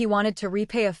 saying that he wanted to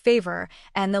repay a favor,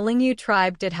 and the Lingyu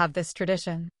tribe did have this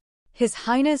tradition. His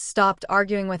Highness stopped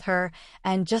arguing with her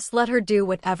and just let her do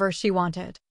whatever she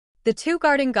wanted. The 2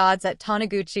 guarding gods at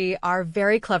Taniguchi are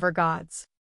very clever gods.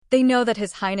 They know that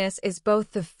His Highness is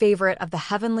both the favorite of the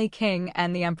Heavenly King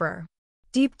and the Emperor.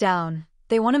 Deep down,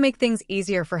 they want to make things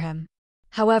easier for him.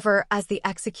 However, as the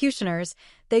executioners,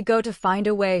 they go to find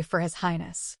a way for His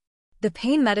Highness. The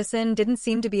pain medicine didn't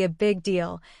seem to be a big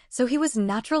deal, so he was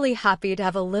naturally happy to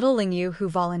have a little Lingyu who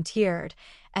volunteered,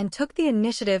 and took the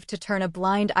initiative to turn a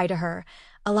blind eye to her,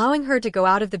 allowing her to go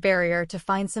out of the barrier to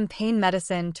find some pain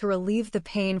medicine to relieve the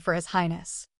pain for His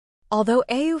Highness. Although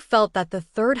Ayu felt that the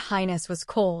Third Highness was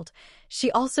cold,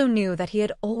 she also knew that he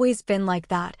had always been like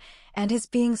that, and his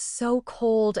being so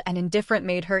cold and indifferent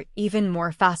made her even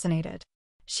more fascinated.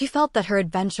 She felt that her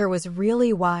adventure was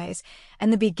really wise,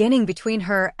 and the beginning between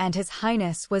her and His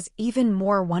Highness was even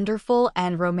more wonderful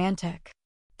and romantic.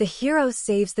 The hero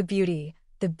saves the beauty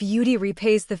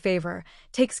repays the favor,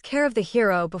 takes care of the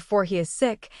hero before he is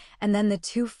sick, and then the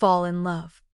 2 fall in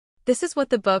love. This is what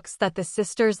the books that the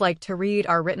sisters like to read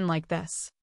are written like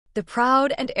this. The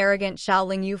proud and arrogant Xiao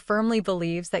Lingyu firmly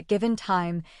believes that given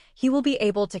time, he will be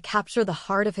able to capture the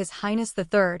heart of His Highness the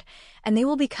Third, and they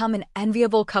will become an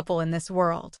enviable couple in this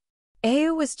world.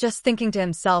 Ayu was just thinking to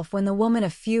himself when the woman a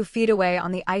few feet away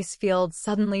on the ice field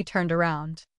suddenly turned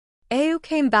around. Ayu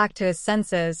came back to his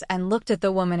senses and looked at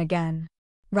the woman again.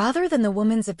 Rather than the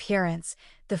woman's appearance,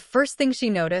 the first thing she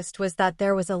noticed was that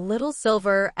there was a little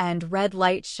silver and red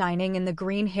light shining in the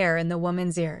green hair in the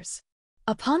woman's ears.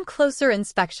 Upon closer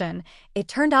inspection, it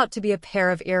turned out to be a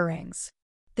pair of earrings.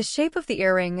 The shape of the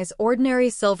earring is ordinary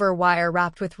silver wire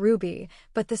wrapped with ruby,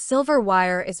 but the silver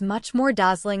wire is much more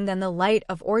dazzling than the light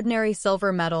of ordinary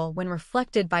silver metal when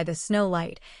reflected by the snow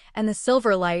light, and the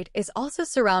silver light is also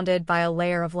surrounded by a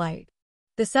layer of light.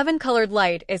 The 7-colored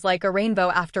light is like a rainbow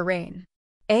after rain.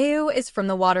 Ayu is from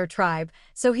the water tribe,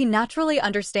 so he naturally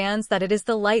understands that it is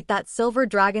the light that silver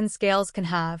dragon scales can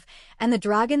have, and the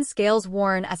dragon scales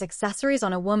worn as accessories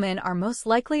on a woman are most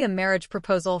likely a marriage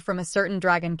proposal from a certain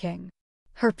dragon king.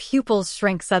 Her pupils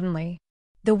shrank suddenly.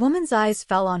 The woman's eyes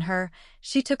fell on her.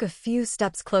 She took a few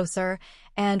steps closer,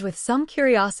 and with some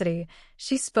curiosity,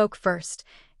 she spoke first.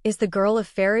 "Is the girl a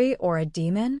fairy or a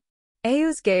demon?"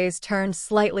 Ayu's gaze turned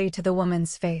slightly to the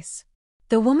woman's face.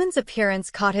 The woman's appearance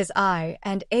caught his eye,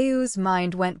 and Ayu's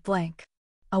mind went blank.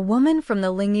 A woman from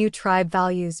the Lingyu tribe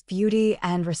values beauty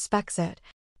and respects it.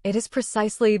 It is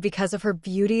precisely because of her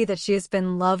beauty that she has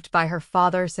been loved by her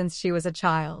father since she was a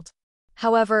child.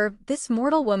 However, this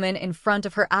mortal woman in front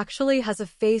of her actually has a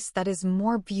face that is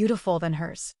more beautiful than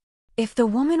hers. If the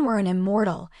woman were an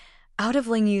immortal, out of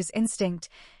Lingyu's instinct,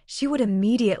 she would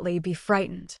immediately be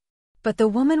frightened. But the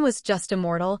woman was just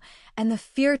immortal, and the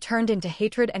fear turned into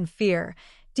hatred and fear,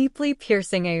 deeply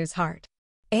piercing Ayu's heart.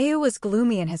 Ayu was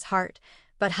gloomy in his heart,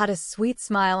 but had a sweet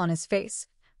smile on his face.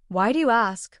 "Why do you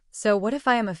ask? So what if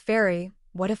I am a fairy?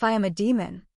 What if I am a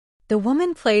demon?" The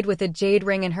woman played with a jade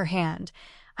ring in her hand.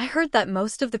 "I heard that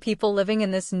most of the people living in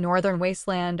this northern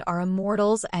wasteland are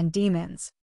immortals and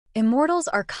demons. Immortals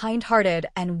are kind-hearted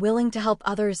and willing to help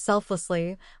others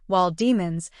selflessly, while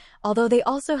demons, although they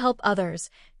also help others,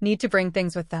 need to bring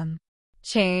things with them.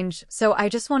 Change, so I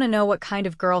just want to know what kind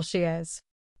of girl she is."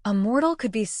 A mortal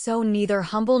could be so neither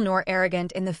humble nor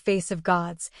arrogant in the face of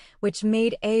gods, which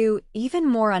made Au even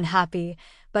more unhappy,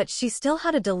 but she still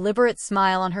had a deliberate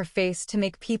smile on her face to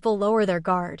make people lower their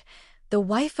guard. The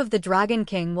wife of the Dragon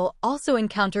King will also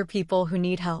encounter people who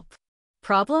need help.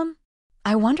 Problem?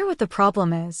 I wonder what the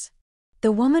problem is.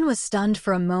 The woman was stunned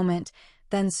for a moment,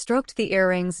 then stroked the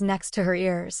earrings next to her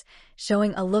ears,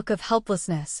 showing a look of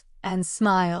helplessness, and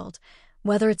smiled.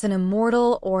 Whether it's an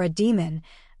immortal or a demon,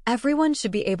 everyone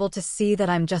should be able to see that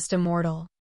I'm just a mortal.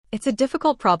 It's a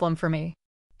difficult problem for me.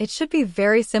 It should be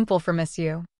very simple for Miss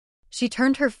Yu. She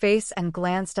turned her face and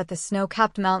glanced at the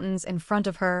snow-capped mountains in front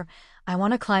of her. I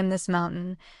want to climb this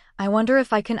mountain. I wonder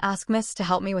if I can ask Miss to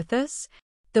help me with this?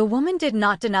 The woman did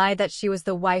not deny that she was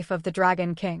the wife of the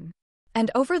Dragon King. And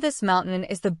over this mountain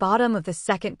is the bottom of the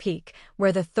second peak,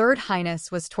 where the Third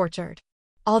Highness was tortured.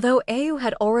 Although Au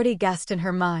had already guessed in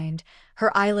her mind,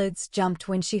 her eyelids jumped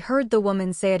when she heard the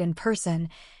woman say it in person,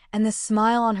 and the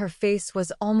smile on her face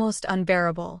was almost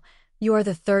unbearable. You are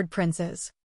the third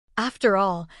princess. After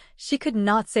all, she could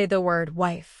not say the word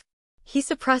wife. He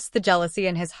suppressed the jealousy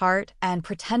in his heart and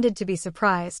pretended to be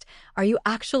surprised. Are you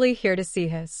actually here to see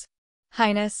His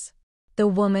Highness? The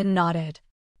woman nodded.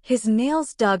 His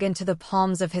nails dug into the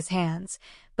palms of his hands,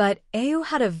 but Au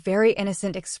had a very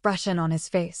innocent expression on his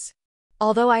face.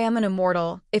 Although I am an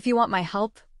immortal, if you want my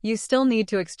help, you still need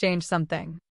to exchange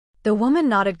something. The woman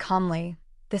nodded calmly.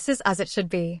 This is as it should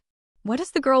be. What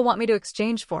does the girl want me to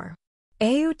exchange for?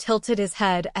 Au tilted his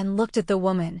head and looked at the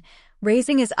woman,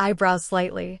 raising his eyebrows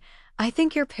slightly. I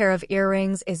think your pair of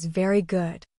earrings is very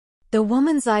good. The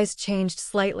woman's eyes changed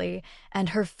slightly, and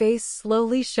her face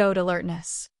slowly showed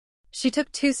alertness. She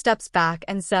took 2 steps back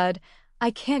and said,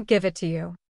 I can't give it to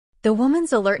you. The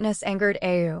woman's alertness angered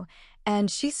Au,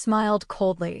 and she smiled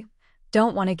coldly.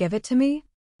 Don't want to give it to me?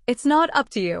 It's not up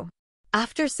to you.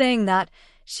 After saying that,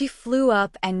 she flew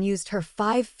up and used her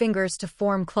 5 fingers to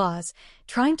form claws,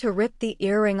 trying to rip the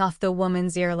earring off the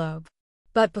woman's earlobe.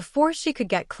 But before she could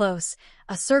get close,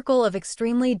 a circle of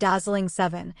extremely dazzling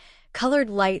 7-colored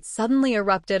light suddenly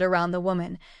erupted around the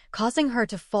woman, causing her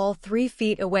to fall 3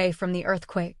 feet away from the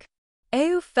earthquake.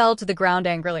 Au fell to the ground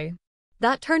angrily.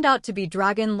 That turned out to be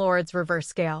Dragon Lord's reverse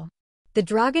scale. The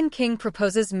Dragon King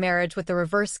proposes marriage with the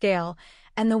reverse scale,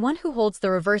 and the one who holds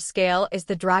the reverse scale is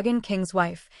the Dragon King's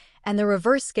wife, and the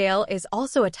reverse scale is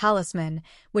also a talisman,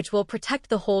 which will protect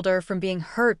the holder from being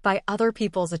hurt by other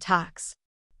people's attacks.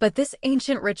 But this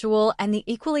ancient ritual and the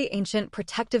equally ancient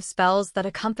protective spells that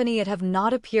accompany it have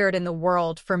not appeared in the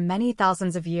world for many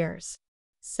thousands of years.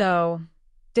 So,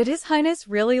 did His Highness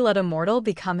really let a mortal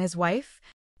become his wife?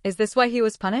 Is this why he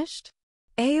was punished?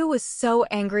 Au was so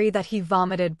angry that he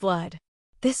vomited blood.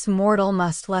 This mortal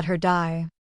must let her die.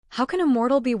 How can a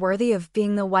mortal be worthy of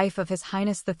being the wife of His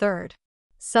Highness the Third?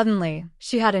 Suddenly,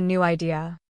 she had a new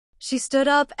idea. She stood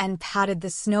up and patted the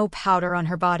snow powder on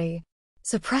her body.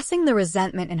 Suppressing the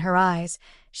resentment in her eyes,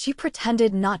 she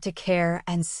pretended not to care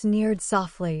and sneered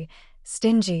softly,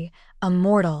 stingy, a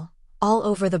mortal, all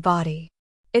over the body.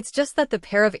 It's just that the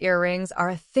pair of earrings are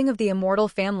a thing of the immortal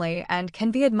family and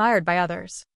can be admired by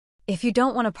others. If you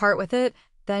don't want to part with it,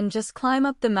 then just climb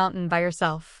up the mountain by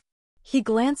yourself. He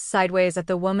glanced sideways at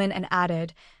the woman and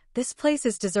added, This place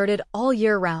is deserted all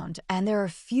year round and there are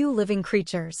few living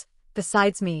creatures.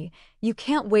 Besides me, you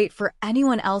can't wait for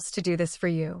anyone else to do this for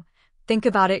you. Think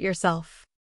about it yourself.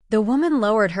 The woman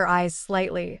lowered her eyes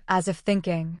slightly, as if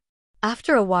thinking.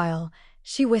 After a while,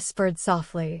 she whispered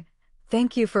softly,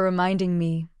 Thank you for reminding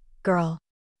me, girl.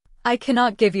 I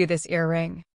cannot give you this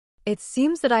earring. It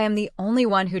seems that I am the only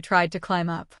one who tried to climb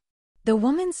up. The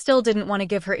woman still didn't want to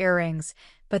give her earrings,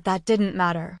 but that didn't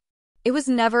matter. It was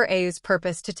never Au's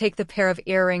purpose to take the pair of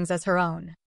earrings as her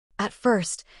own. At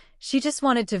first, she just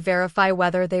wanted to verify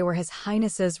whether they were His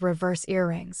Highness's reverse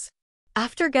earrings.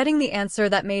 After getting the answer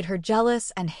that made her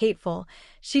jealous and hateful,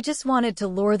 she just wanted to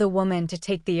lure the woman to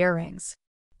take the earrings.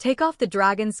 Take off the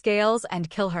dragon scales and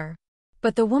kill her.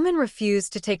 But the woman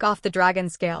refused to take off the dragon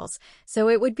scales, so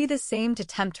it would be the same to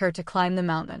tempt her to climb the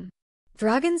mountain.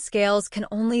 Dragon scales can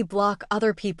only block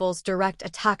other people's direct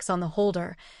attacks on the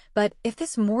holder, but if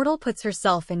this mortal puts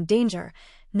herself in danger,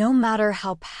 no matter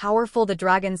how powerful the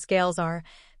dragon scales are,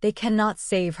 they cannot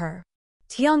save her.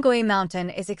 Tangqi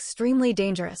Mountain is extremely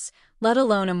dangerous, let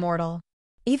alone immortal.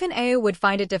 Even Au would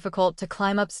find it difficult to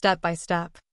climb up step by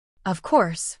step. Of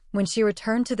course, when she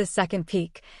returned to the second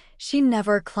peak, she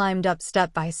never climbed up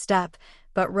step by step,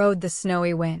 but rode the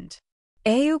snowy wind.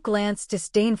 Au glanced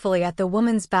disdainfully at the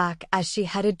woman's back as she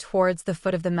headed towards the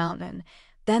foot of the mountain,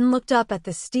 then looked up at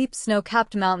the steep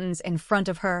snow-capped mountains in front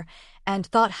of her, and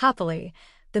thought happily,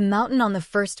 the mountain on the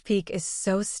first peak is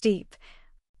so steep.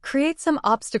 Create some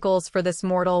obstacles for this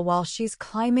mortal while she's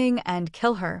climbing and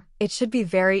kill her. It should be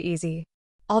very easy.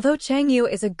 Although Chang Yu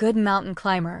is a good mountain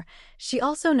climber, she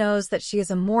also knows that she is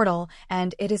a mortal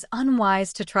and it is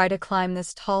unwise to try to climb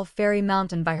this tall fairy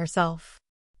mountain by herself.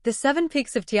 The 7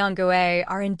 peaks of Tiangui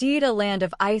are indeed a land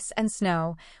of ice and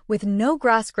snow, with no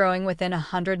grass growing within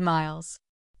 100 miles.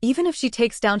 Even if she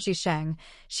takes down Shisheng,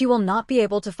 she will not be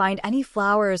able to find any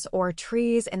flowers or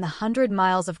trees in the 100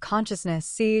 miles of consciousness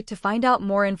sea to find out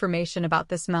more information about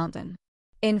this mountain.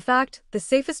 In fact, the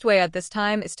safest way at this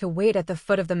time is to wait at the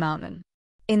foot of the mountain.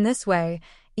 In this way,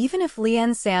 even if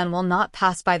Lian San will not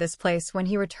pass by this place when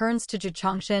he returns to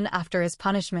Zhichangshan after his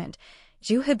punishment,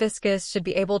 Ju Hibiscus should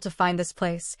be able to find this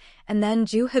place, and then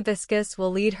Ju Hibiscus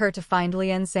will lead her to find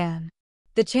Lian San.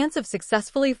 The chance of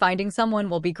successfully finding someone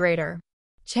will be greater.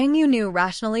 Chang Yu knew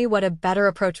rationally what a better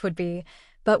approach would be,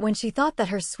 but when she thought that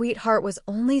her sweetheart was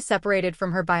only separated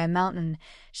from her by a mountain,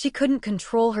 she couldn't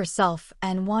control herself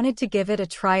and wanted to give it a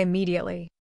try immediately.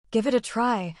 Give it a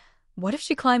try? What if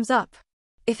she climbs up?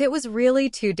 If it was really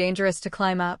too dangerous to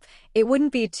climb up, it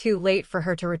wouldn't be too late for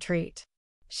her to retreat.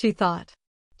 She thought.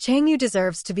 Chang Yu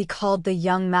deserves to be called the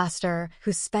young master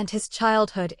who spent his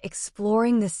childhood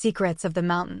exploring the secrets of the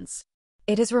mountains.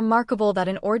 It is remarkable that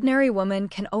an ordinary woman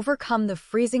can overcome the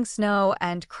freezing snow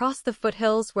and cross the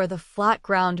foothills where the flat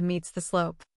ground meets the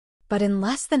slope. But in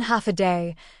less than half a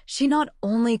day, she not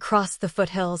only crossed the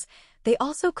foothills, they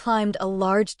also climbed a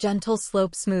large gentle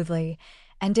slope smoothly,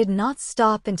 and did not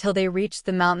stop until they reached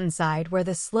the mountainside where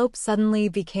the slope suddenly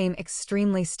became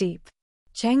extremely steep.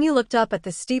 Chang Yu looked up at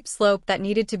the steep slope that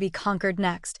needed to be conquered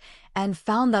next, and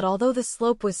found that although the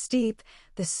slope was steep,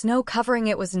 the snow covering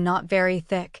it was not very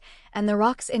thick, and the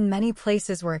rocks in many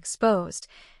places were exposed,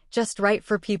 just right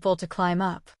for people to climb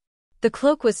up. The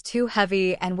cloak was too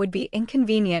heavy and would be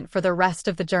inconvenient for the rest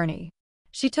of the journey.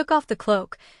 She took off the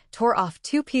cloak, tore off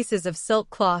 2 pieces of silk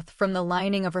cloth from the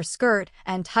lining of her skirt,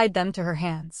 and tied them to her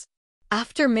hands.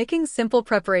 After making simple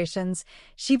preparations,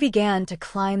 she began to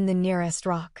climb the nearest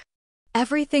rock.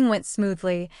 Everything went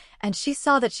smoothly, and she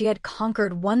saw that she had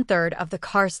conquered 1/3 of the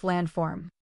karst landform.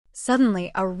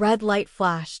 Suddenly, a red light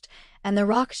flashed, and the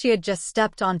rock she had just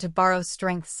stepped on to borrow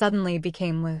strength suddenly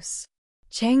became loose.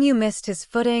 Chang Yu missed his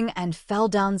footing and fell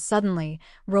down suddenly,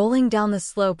 rolling down the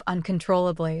slope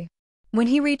uncontrollably. When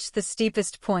he reached the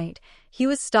steepest point, he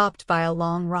was stopped by a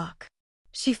long rock.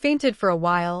 She fainted for a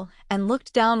while and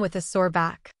looked down with a sore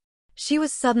back. She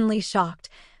was suddenly shocked.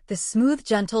 The smooth,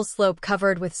 gentle slope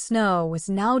covered with snow was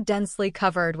now densely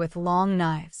covered with long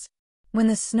knives. When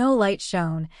the snow light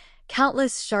shone,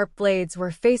 countless sharp blades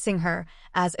were facing her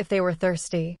as if they were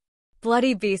thirsty.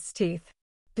 Bloody beast's teeth.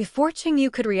 Before Chang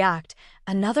Yu could react,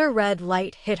 another red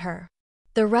light hit her.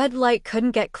 The red light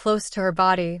couldn't get close to her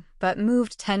body, but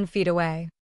moved 10 feet away.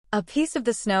 A piece of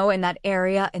the snow in that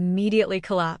area immediately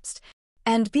collapsed,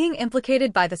 and being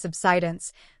implicated by the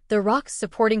subsidence, the rocks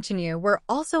supporting Chang Yu were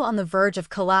also on the verge of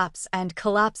collapse and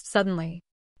collapsed suddenly.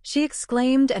 She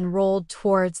exclaimed and rolled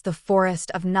towards the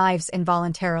forest of knives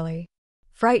involuntarily.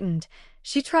 Frightened,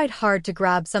 she tried hard to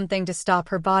grab something to stop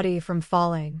her body from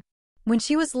falling. When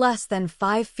she was less than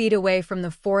 5 feet away from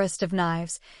the forest of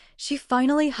knives, she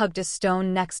finally hugged a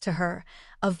stone next to her,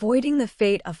 avoiding the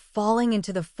fate of falling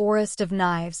into the forest of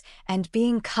knives and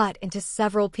being cut into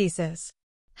several pieces.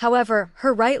 However,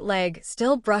 her right leg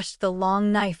still brushed the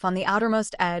long knife on the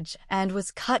outermost edge and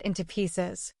was cut into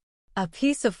pieces. A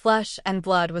piece of flesh and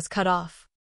blood was cut off.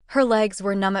 Her legs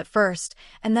were numb at first,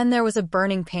 and then there was a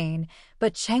burning pain,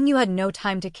 but Chang Yu had no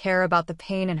time to care about the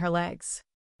pain in her legs.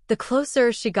 The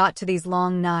closer she got to these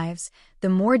long knives, the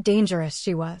more dangerous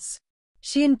she was.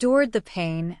 She endured the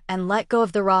pain and let go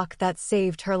of the rock that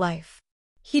saved her life.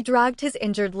 He dragged his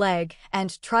injured leg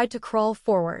and tried to crawl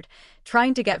forward,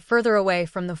 trying to get further away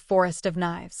from the forest of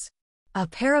knives. A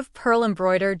pair of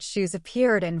pearl-embroidered shoes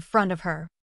appeared in front of her.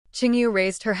 Chang Yu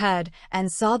raised her head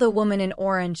and saw the woman in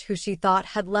orange who she thought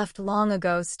had left long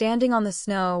ago standing on the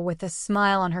snow with a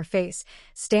smile on her face,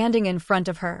 standing in front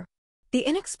of her. The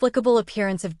inexplicable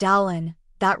appearance of Dowlin,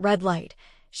 that red light,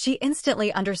 she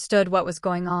instantly understood what was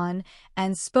going on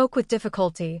and spoke with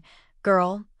difficulty.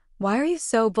 "Girl, why are you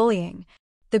so bullying?"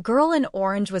 The girl in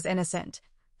orange was innocent.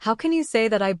 "How can you say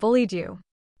that I bullied you?"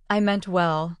 "I meant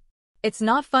well. It's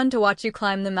not fun to watch you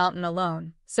climb the mountain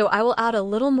alone, so I will add a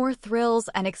little more thrills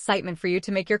and excitement for you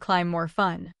to make your climb more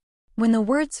fun." When the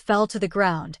words fell to the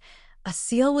ground, a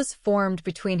seal was formed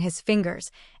between his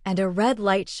fingers, and a red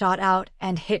light shot out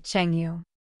and hit Chang Yu.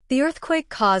 The earthquake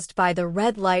caused by the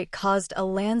red light caused a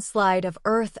landslide of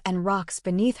earth and rocks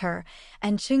beneath her,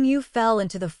 and Chang Yu fell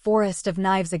into the forest of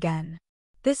knives again.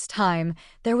 This time,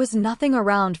 there was nothing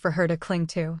around for her to cling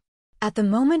to. At the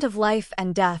moment of life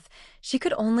and death, she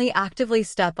could only actively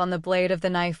step on the blade of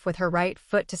the knife with her right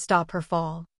foot to stop her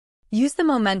fall. Use the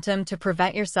momentum to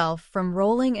prevent yourself from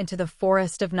rolling into the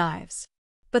forest of knives.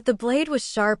 But the blade was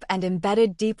sharp and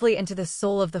embedded deeply into the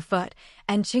sole of the foot,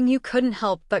 and Qingyu couldn't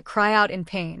help but cry out in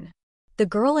pain. The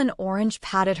girl in orange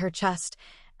patted her chest,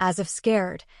 as if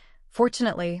scared.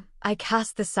 Fortunately, I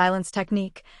cast the silence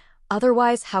technique.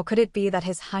 Otherwise, how could it be that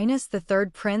His Highness the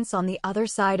Third Prince on the other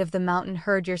side of the mountain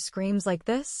heard your screams like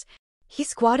this? He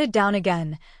squatted down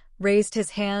again, raised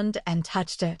his hand, and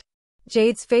touched it.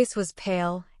 Jade's face was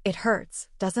pale. It hurts,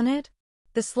 doesn't it?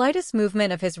 The slightest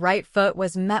movement of his right foot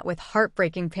was met with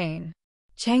heartbreaking pain.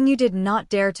 Changyu did not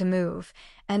dare to move,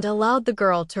 and allowed the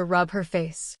girl to rub her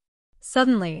face.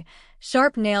 Suddenly,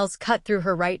 sharp nails cut through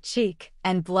her right cheek,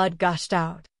 and blood gushed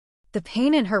out. The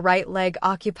pain in her right leg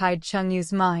occupied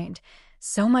Chengyu's mind,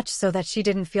 so much so that she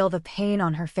didn't feel the pain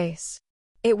on her face.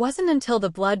 It wasn't until the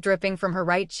blood dripping from her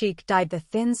right cheek dyed the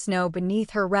thin snow beneath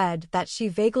her red that she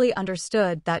vaguely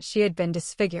understood that she had been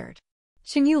disfigured.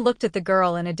 Qingyu looked at the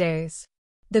girl in a daze.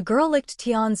 The girl licked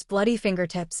Tian's bloody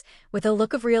fingertips with a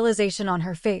look of realization on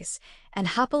her face and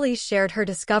happily shared her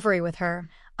discovery with her.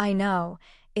 I know.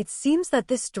 It seems that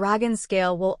this dragon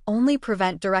scale will only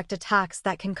prevent direct attacks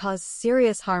that can cause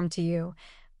serious harm to you.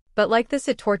 But like this,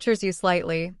 it tortures you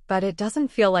slightly, but it doesn't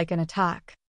feel like an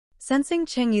attack. Sensing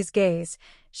Chengyu's gaze,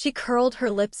 she curled her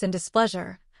lips in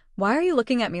displeasure. Why are you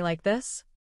looking at me like this?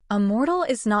 A mortal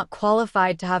is not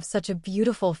qualified to have such a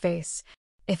beautiful face.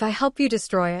 If I help you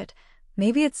destroy it,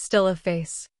 maybe it's still a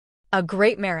face. A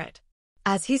great merit.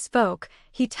 As he spoke,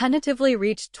 he tentatively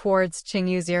reached towards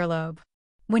Qingyu's earlobe.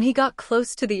 When he got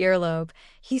close to the earlobe,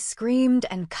 he screamed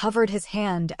and covered his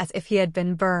hand as if he had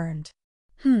been burned.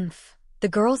 Humph, the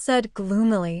girl said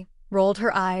gloomily, rolled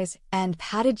her eyes, and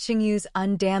patted Qingyu's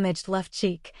undamaged left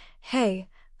cheek. Hey,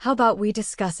 how about we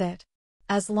discuss it?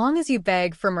 As long as you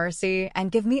beg for mercy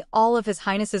and give me all of His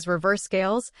Highness's reverse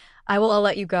scales, I will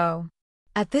let you go.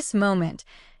 At this moment,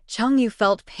 Chengyu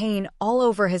felt pain all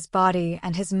over his body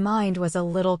and his mind was a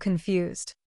little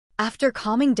confused. After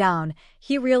calming down,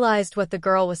 he realized what the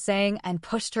girl was saying and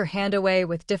pushed her hand away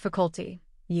with difficulty.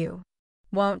 You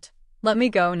won't let me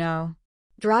go, no.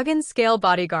 Dragon Scale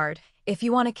Bodyguard, if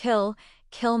you want to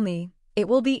kill me. It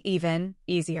will be even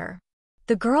easier.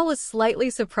 The girl was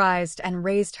slightly surprised and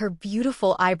raised her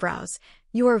beautiful eyebrows.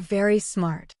 You are very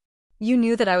smart. You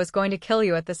knew that I was going to kill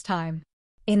you at this time.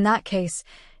 In that case,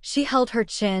 she held her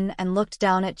chin and looked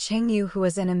down at Qingyu, who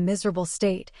was in a miserable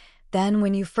state. Then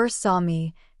when you first saw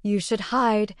me, you should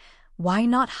hide. Why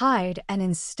not hide and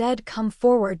instead come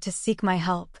forward to seek my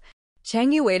help?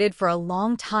 Qingyu waited for a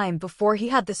long time before he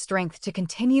had the strength to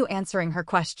continue answering her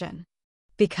question.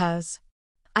 Because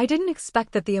I didn't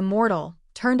expect that the immortal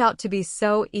turned out to be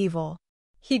so evil.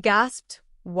 He gasped.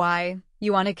 Why,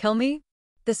 you want to kill me?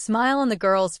 The smile on the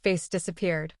girl's face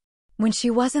disappeared. When she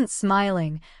wasn't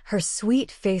smiling, her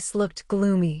sweet face looked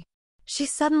gloomy. She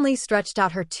suddenly stretched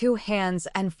out her two hands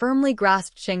and firmly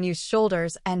grasped Chengyu's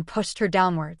shoulders and pushed her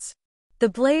downwards. The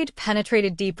blade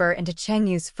penetrated deeper into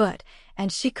Chengyu's foot,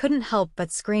 and she couldn't help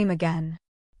but scream again.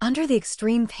 Under the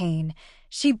extreme pain,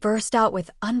 she burst out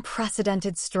with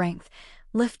unprecedented strength,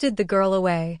 lifted the girl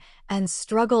away, and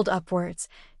struggled upwards,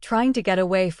 trying to get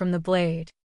away from the blade.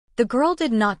 The girl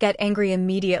did not get angry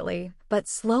immediately, but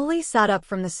slowly sat up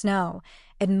from the snow,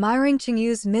 admiring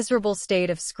Chengyu's miserable state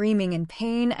of screaming in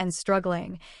pain and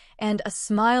struggling, and a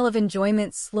smile of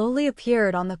enjoyment slowly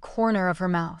appeared on the corner of her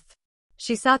mouth.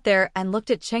 She sat there and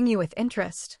looked at Chengyu with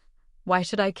interest. Why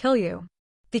should I kill you?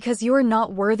 Because you are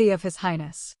not worthy of His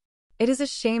Highness. It is a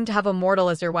shame to have a mortal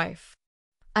as your wife.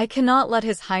 I cannot let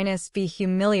His Highness be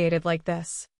humiliated like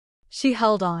this. She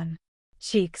held on.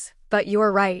 Cheeks, but you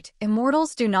are right,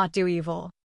 immortals do not do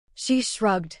evil. She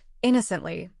shrugged,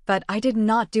 innocently, but I did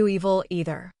not do evil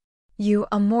either. You,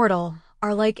 a mortal,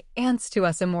 are like ants to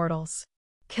us immortals.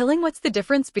 Killing, what's the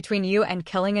difference between you and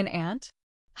killing an ant?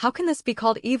 How can this be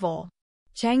called evil?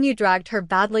 Changyu dragged her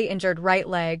badly injured right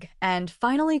leg and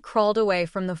finally crawled away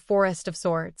from the forest of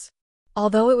swords.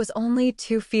 Although it was only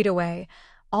 2 feet away,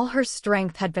 all her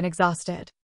strength had been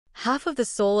exhausted. Half of the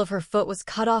sole of her foot was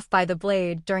cut off by the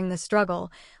blade during the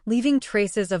struggle, leaving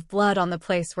traces of blood on the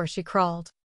place where she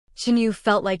crawled. Qinyu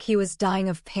felt like he was dying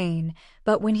of pain,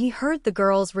 but when he heard the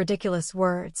girl's ridiculous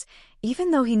words,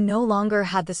 even though he no longer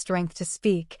had the strength to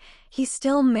speak, he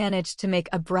still managed to make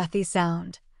a breathy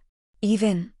sound.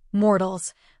 Even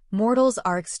mortals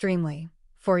are extremely,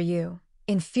 for you,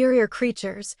 inferior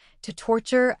creatures, to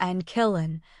torture and kill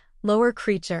an lower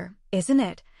creature, isn't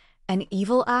it? An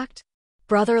evil act?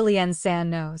 Brother Lian San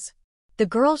knows. The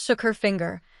girl shook her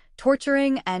finger.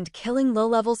 Torturing and killing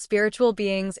low-level spiritual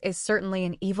beings is certainly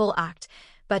an evil act,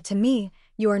 but to me,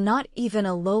 you are not even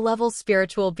a low-level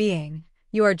spiritual being.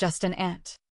 You are just an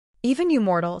ant. Even you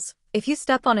mortals, if you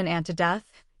step on an ant to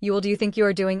death, do you think you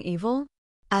are doing evil?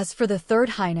 As for the Third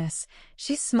Highness,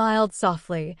 she smiled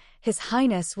softly. His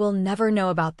Highness will never know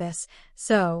about this,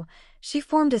 so she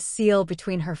formed a seal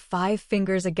between her 5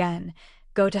 fingers again.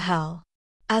 Go to hell.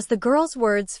 As the girl's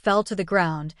words fell to the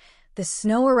ground, the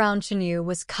snow around Chenyu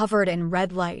was covered in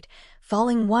red light,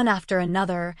 falling one after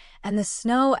another, and the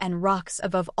snow and rocks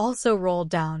above also rolled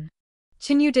down.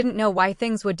 Chenyu didn't know why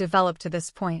things would develop to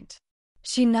this point.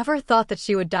 She never thought that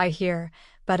she would die here,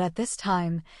 but at this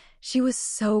time, she was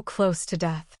so close to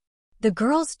death. The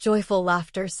girl's joyful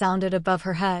laughter sounded above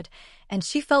her head, and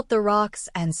she felt the rocks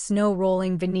and snow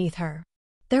rolling beneath her.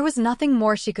 There was nothing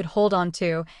more she could hold on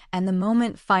to, and the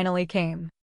moment finally came.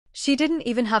 She didn't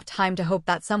even have time to hope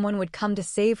that someone would come to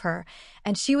save her,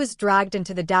 and she was dragged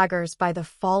into the daggers by the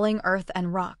falling earth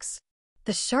and rocks.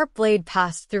 The sharp blade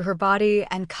passed through her body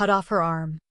and cut off her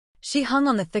arm. She hung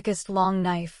on the thickest long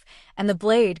knife, and the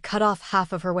blade cut off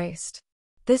half of her waist.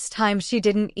 This time she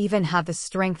didn't even have the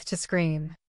strength to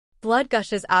scream. Blood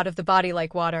gushes out of the body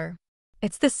like water.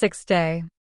 It's the 6th day.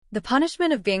 The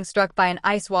punishment of being struck by an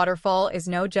ice waterfall is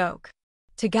no joke.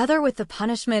 Together with the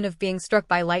punishment of being struck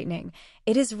by lightning,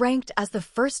 it is ranked as the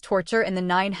first torture in the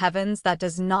 9 heavens that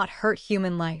does not hurt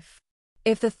human life.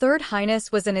 If the Third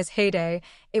Highness was in his heyday,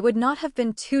 it would not have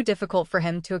been too difficult for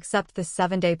him to accept the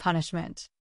 7-day punishment.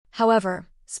 However,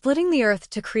 splitting the earth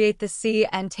to create the sea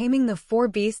and taming the 4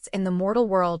 beasts in the mortal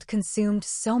world consumed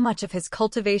so much of his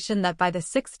cultivation that by the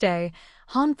 6th day,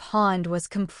 Han Pond was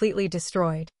completely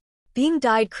destroyed. Being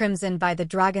dyed crimson by the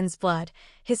dragon's blood,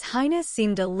 His Highness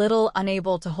seemed a little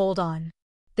unable to hold on.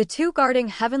 The 2 guarding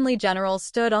heavenly generals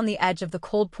stood on the edge of the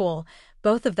cold pool.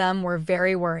 Both of them were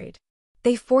very worried.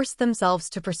 They forced themselves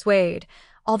to persuade.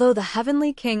 Although the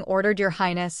Heavenly King ordered Your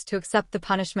Highness to accept the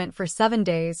punishment for 7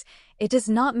 days, it does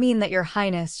not mean that Your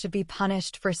Highness should be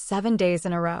punished for 7 days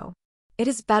in a row. It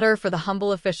is better for the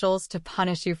humble officials to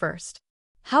punish you first.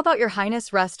 How about Your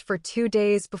Highness rest for 2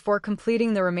 days before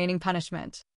completing the remaining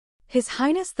punishment? His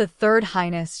Highness the Third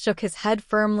Highness shook his head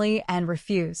firmly and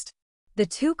refused. The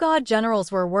 2 god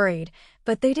generals were worried,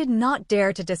 but they did not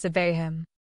dare to disobey him.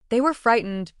 They were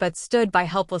frightened but stood by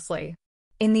helplessly.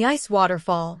 In the ice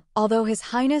waterfall, although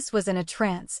His Highness was in a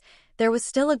trance, there was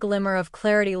still a glimmer of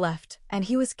clarity left, and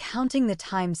he was counting the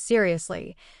time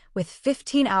seriously, with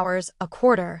 15 hours, a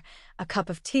quarter, a cup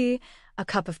of tea,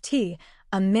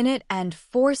 a minute, and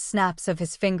 4 snaps of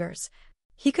his fingers.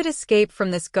 He could escape from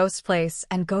this ghost place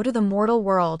and go to the mortal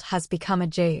world has become a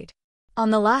jade. On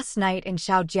the last night in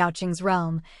Xiao Jiaoqing's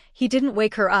realm, he didn't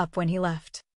wake her up when he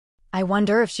left. I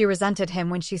wonder if she resented him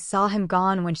when she saw him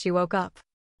gone when she woke up.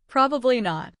 Probably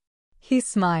not. He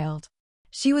smiled.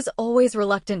 She was always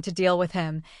reluctant to deal with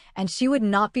him, and she would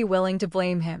not be willing to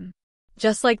blame him.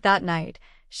 Just like that night,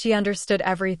 she understood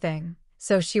everything,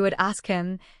 so she would ask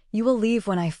him, "You will leave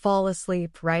when I fall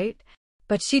asleep, right?"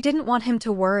 But she didn't want him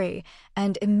to worry,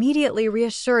 and immediately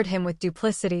reassured him with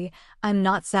duplicity, "I'm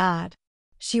not sad."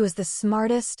 She was the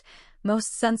smartest,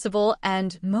 most sensible,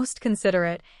 and most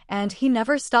considerate, and he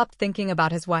never stopped thinking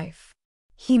about his wife.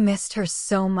 He missed her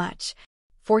so much.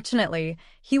 Fortunately,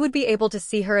 he would be able to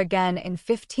see her again in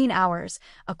 15 hours,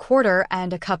 a quarter,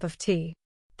 and a cup of tea.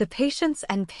 The patience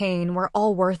and pain were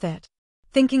all worth it.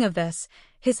 Thinking of this,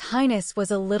 His Highness was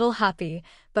a little happy,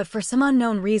 but for some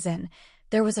unknown reason,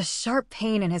 there was a sharp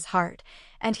pain in his heart,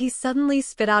 and he suddenly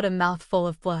spit out a mouthful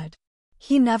of blood.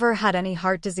 He never had any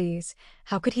heart disease.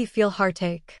 How could he feel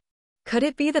heartache? Could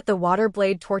it be that the water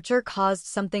blade torture caused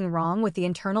something wrong with the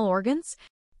internal organs?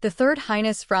 The Third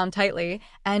Highness frowned tightly,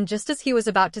 and just as he was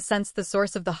about to sense the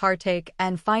source of the heartache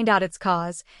and find out its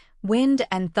cause, wind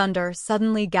and thunder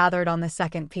suddenly gathered on the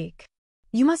second peak.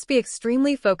 You must be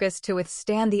extremely focused to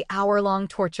withstand the hour-long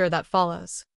torture that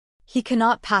follows. He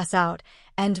cannot pass out,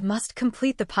 and must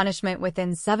complete the punishment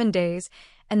within 7 days,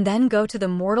 and then go to the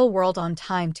mortal world on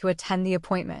time to attend the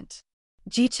appointment.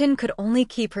 Jichen could only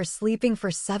keep her sleeping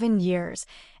for 7 years,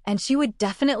 and she would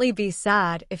definitely be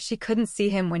sad if she couldn't see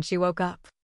him when she woke up.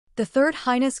 The Third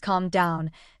Highness calmed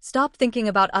down, stopped thinking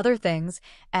about other things,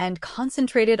 and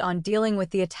concentrated on dealing with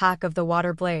the attack of the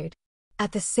water blade.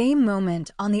 At the same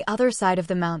moment, on the other side of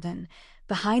the mountain,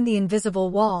 behind the invisible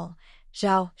wall,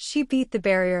 Zhao Shi beat the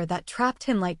barrier that trapped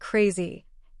him like crazy.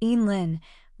 "Yinlin,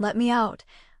 let me out.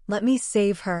 Let me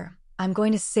save her. I'm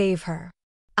going to save her."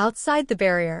 Outside the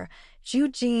barrier, Zhu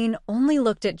Jin only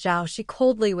looked at Zhao Shi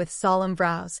coldly with solemn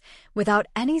brows, without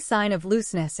any sign of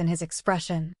looseness in his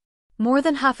expression. More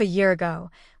than half a year ago,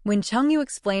 when Chengyu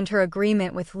explained her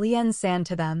agreement with Lian San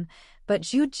to them, but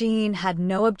Zhu Jin had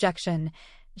no objection,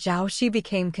 Zhao Shi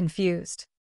became confused.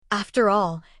 After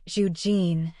all, Zhu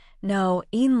Jin, no,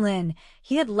 Yin Lin,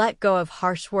 he had let go of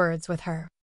harsh words with her.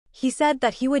 He said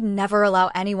that he would never allow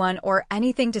anyone or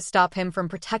anything to stop him from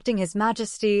protecting his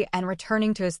majesty and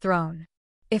returning to his throne.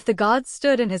 If the gods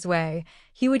stood in his way,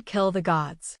 he would kill the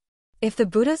gods. If the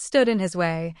Buddha stood in his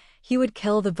way, he would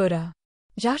kill the Buddha.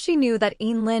 Zhao Shi knew that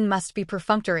Yin Lin must be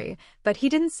perfunctory, but he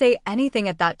didn't say anything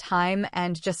at that time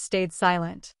and just stayed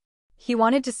silent. He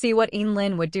wanted to see what Yin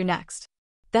Lin would do next.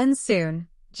 Then soon,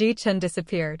 Ji Chen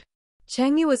disappeared.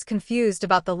 Chengyu was confused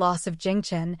about the loss of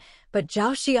Jingchen, but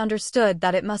Zhao Shi understood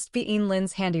that it must be Yin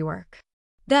Lin's handiwork.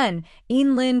 Then,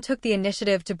 Yin Lin took the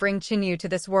initiative to bring Qinyu to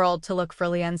this world to look for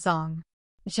Lian Song.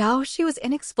 Zhao Shi was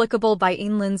inexplicable by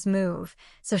Yin Lin's move,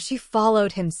 so she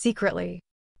followed him secretly.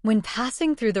 When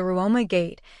passing through the Ruoma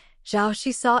Gate, Zhao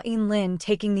Shi saw Yin Lin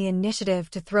taking the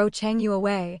initiative to throw Chengyu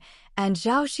away, and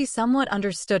Zhao Shi somewhat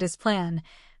understood his plan,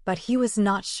 but he was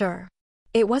not sure.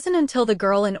 It wasn't until the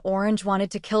girl in orange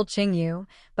wanted to kill Qingyu,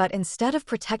 but instead of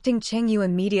protecting Qingyu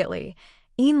immediately,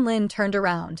 Yin Lin turned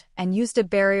around and used a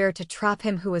barrier to trap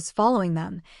him who was following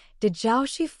them. Did Zhao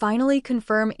Shi finally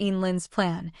confirm Yin Lin's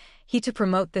plan, to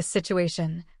promote this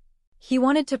situation? He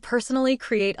wanted to personally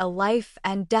create a life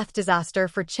and death disaster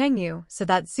for Qingyu so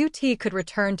that Zhu Ti could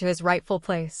return to his rightful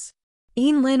place.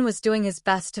 Yin Lin was doing his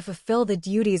best to fulfill the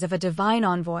duties of a divine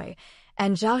envoy,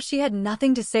 and Zhao Shi had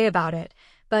nothing to say about it.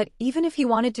 But even if he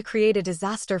wanted to create a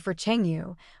disaster for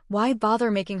Chengyu, why bother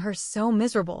making her so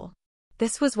miserable?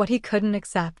 This was what he couldn't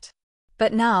accept.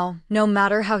 But now, no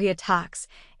matter how he attacks,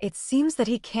 it seems that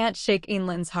he can't shake Yin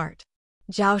Lin's heart.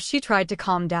 Zhao Shi tried to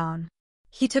calm down.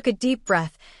 He took a deep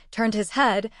breath, turned his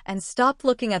head, and stopped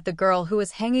looking at the girl who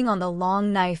was hanging on the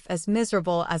long knife as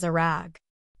miserable as a rag.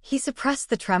 He suppressed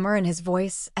the tremor in his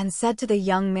voice and said to the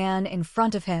young man in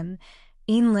front of him,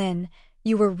 "Yin Lin,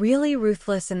 you were really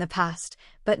ruthless in the past,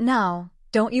 but now,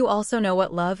 don't you also know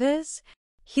what love is?"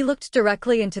 He looked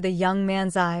directly into the young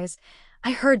man's eyes.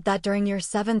 "I heard that during your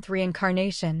 7th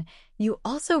reincarnation, you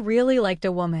also really liked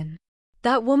a woman.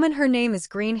 That woman, her name is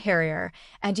Green Harrier,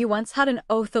 and you once had an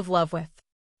oath of love with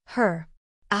her.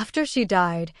 After she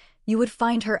died, you would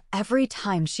find her every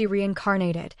time she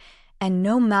reincarnated, and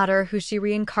no matter who she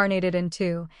reincarnated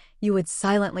into, you would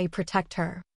silently protect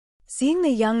her." Seeing the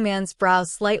young man's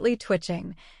brows slightly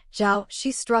twitching, Zhao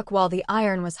Shi struck while the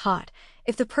iron was hot.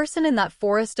 "If the person in that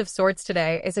forest of swords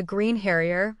today is a green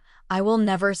harrier, I will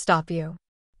never stop you.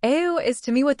 Ao is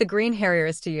to me what the green harrier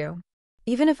is to you.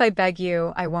 Even if I beg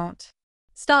you, I won't.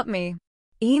 Stop me."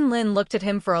 Yin Lin looked at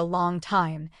him for a long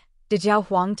time. "Did Zhao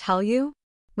Huang tell you?"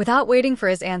 Without waiting for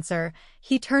his answer,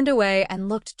 he turned away and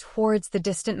looked towards the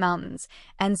distant mountains,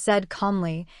 and said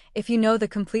calmly, "If you know the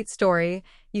complete story,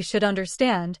 you should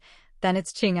understand. Then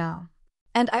it's Qingao.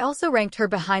 And I also ranked her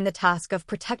behind the task of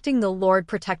protecting the Lord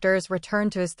Protector's return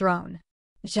to his throne."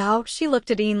 Zhao Shi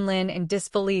looked at Yin Lin in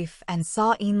disbelief and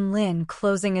saw Yin Lin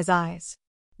closing his eyes.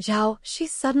 Zhao Shi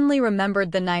suddenly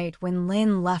remembered the night when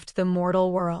Lin left the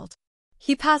mortal world.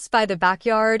 He passed by the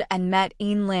backyard and met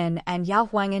Yin Lin and Yao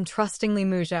Huang and trustingly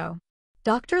Muzhou.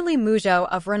 Dr. Li Muzhou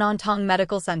of Renantong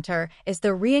Medical Center is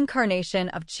the reincarnation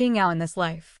of Qingao in this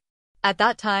life. At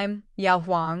that time, Yao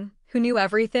Huang, who knew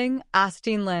everything, asked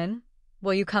Yin Lin,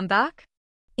 "Will you come back?"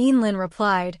 Yin Lin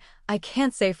replied, "I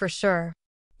can't say for sure."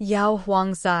 Yao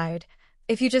Huang sighed.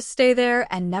 "If you just stay there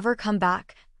and never come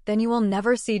back, then you will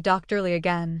never see Dr. Li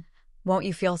again. Won't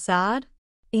you feel sad?"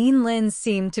 Yin Lin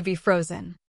seemed to be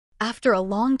frozen. After a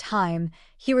long time,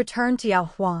 he returned to Yao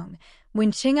Huang.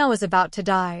 "When Qingao was about to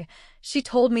die, she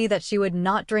told me that she would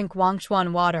not drink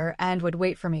Wangshuan water and would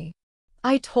wait for me.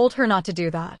 I told her not to do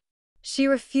that. She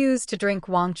refused to drink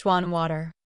Wangshuan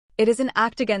water. It is an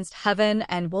act against heaven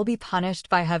and will be punished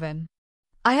by heaven.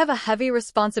 I have a heavy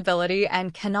responsibility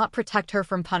and cannot protect her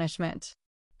from punishment."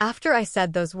 After I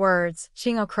said those words,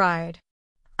 Qingao cried.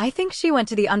 "I think she went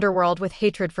to the underworld with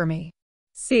hatred for me.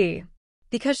 See,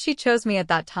 because she chose me at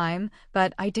that time,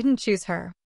 but I didn't choose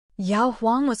her." Yao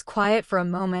Huang was quiet for a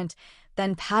moment,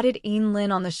 then patted Yin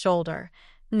Lin on the shoulder.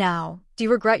 "Now, do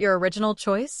you regret your original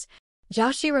choice?"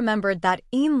 Zhao Shi remembered that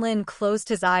Yin Lin closed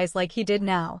his eyes like he did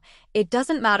now. "It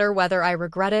doesn't matter whether I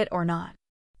regret it or not.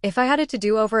 If I had it to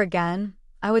do over again,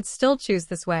 I would still choose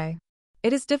this way.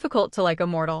 It is difficult to like a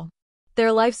mortal.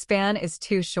 Their lifespan is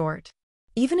too short.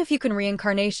 Even if you can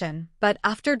reincarnation, but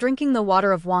after drinking the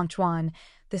water of Wangchuan,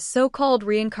 the so-called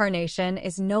reincarnation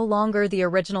is no longer the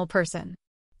original person.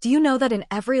 Do you know that in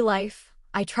every life,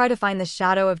 I try to find the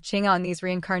shadow of Qingao in these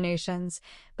reincarnations,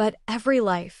 but every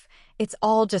life, it's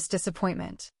all just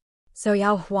disappointment. So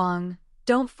Yao Huang,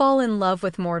 don't fall in love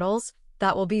with mortals,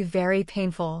 that will be very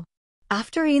painful.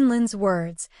 After Yinlin's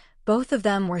words, both of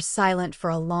them were silent for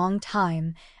a long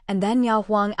time, and then Yao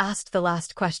Huang asked the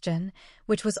last question,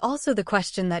 which was also the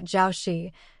question that Zhao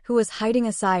Shi, who was hiding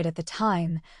aside at the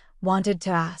time, wanted to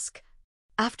ask.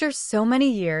 After so many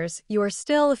years, you are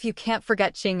still if you can't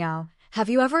forget Qingyao. Have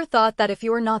you ever thought that if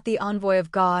you were not the envoy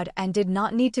of God and did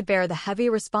not need to bear the heavy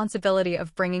responsibility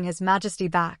of bringing His Majesty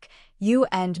back, you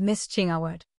and Miss Qingyao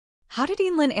would? How did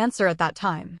Yinlin answer at that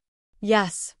time?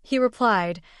 Yes, he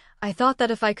replied, I thought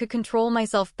that if I could control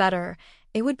myself better,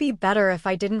 it would be better if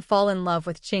I didn't fall in love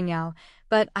with Qingyao,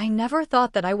 but I never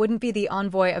thought that I wouldn't be the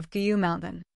envoy of Guyu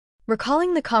Mountain.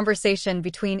 Recalling the conversation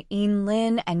between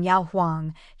Yinlin and Yao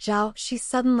Huang, Zhao Shi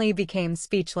suddenly became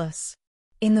speechless.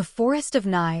 In the Forest of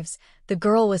Knives, the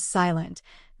girl was silent,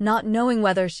 not knowing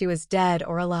whether she was dead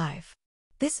or alive.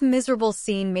 This miserable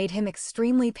scene made him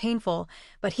extremely painful,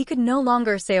 but he could no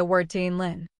longer say a word to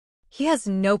Yinlin. He has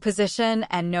no position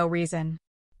and no reason.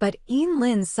 But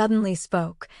Yinlin suddenly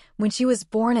spoke. When she was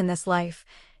born in this life,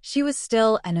 she was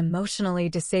still an emotionally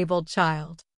disabled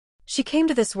child. She came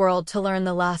to this world to learn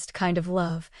the last kind of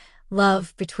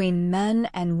love between men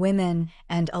and women,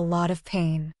 and a lot of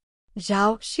pain.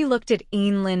 Zhao Shi looked at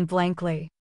Yinlin blankly.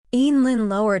 Yinlin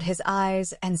lowered his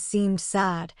eyes and seemed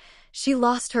sad. She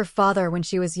lost her father when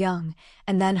she was young,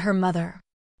 and then her mother.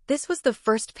 This was the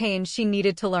first pain she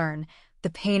needed to learn, the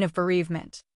pain of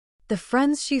bereavement. The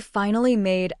friends she finally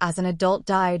made as an adult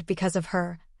died because of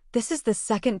her. This is the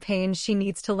second pain she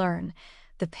needs to learn,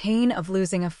 the pain of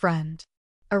losing a friend.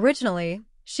 Originally,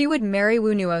 she would marry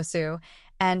Wu Nuosu,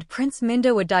 and Prince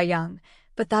Minda would die young,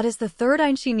 but that is the third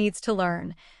pain she needs to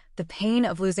learn, the pain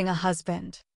of losing a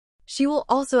husband. She will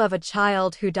also have a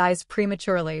child who dies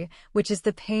prematurely, which is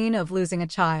the pain of losing a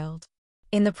child.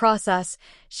 In the process,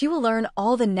 she will learn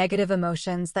all the negative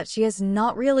emotions that she has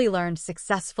not really learned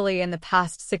successfully in the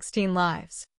past 16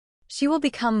 lives. She will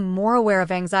become more aware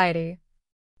of anxiety,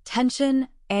 tension,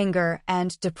 anger,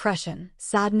 and depression,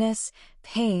 sadness,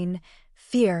 pain,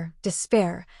 fear,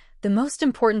 despair. The most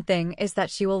important thing is that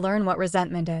she will learn what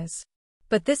resentment is.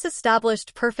 But this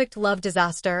established perfect love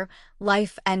disaster,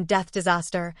 life and death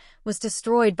disaster, was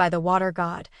destroyed by the water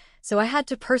god, so I had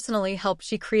to personally help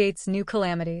she creates new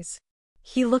calamities.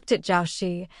 He looked at Zhao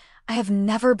Shi. I have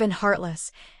never been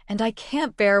heartless, and I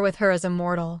can't bear with her as a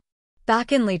mortal.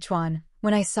 Back in Lichuan,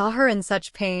 when I saw her in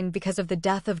such pain because of the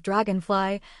death of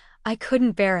Dragonfly, I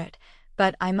couldn't bear it,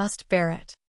 but I must bear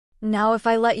it. Now if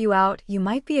I let you out, you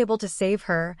might be able to save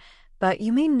her, but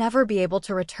you may never be able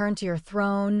to return to your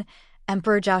throne.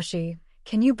 Emperor Zhao Shi,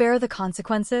 can you bear the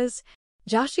consequences?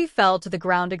 Zhao Shi fell to the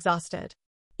ground exhausted.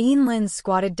 Yinlin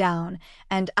squatted down,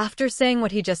 and after saying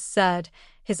what he just said,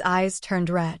 his eyes turned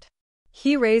red.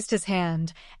 He raised his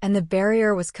hand, and the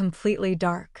barrier was completely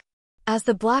dark. As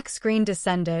the black screen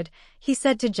descended, he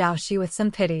said to Zhao Shi with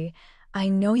some pity, I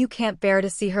know you can't bear to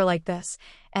see her like this,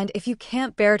 and if you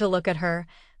can't bear to look at her,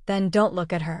 then don't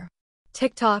look at her.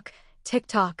 Tick-tock,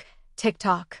 tick-tock,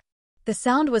 tick-tock. The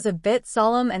sound was a bit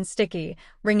solemn and sticky,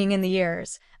 ringing in the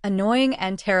ears, annoying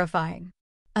and terrifying.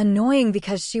 Annoying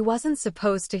because she wasn't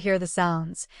supposed to hear the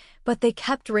sounds, but they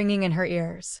kept ringing in her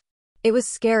ears. It was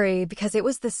scary because it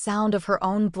was the sound of her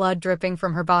own blood dripping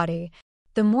from her body.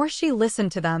 The more she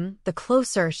listened to them, the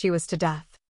closer she was to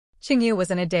death. Qingyu was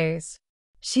in a daze.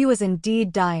 She was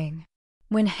indeed dying.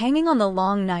 When hanging on the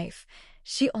long knife,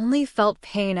 she only felt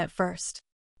pain at first.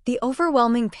 The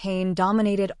overwhelming pain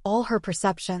dominated all her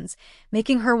perceptions,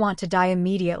 making her want to die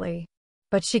immediately.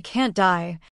 But she can't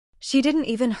die. She didn't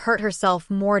even hurt herself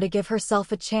more to give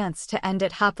herself a chance to end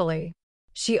it happily.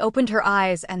 She opened her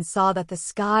eyes and saw that the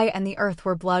sky and the earth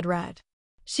were blood red.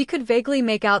 She could vaguely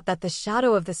make out that the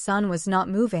shadow of the sun was not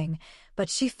moving, but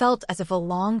she felt as if a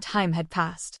long time had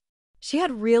passed. She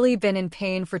had really been in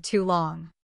pain for too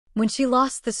long. When she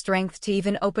lost the strength to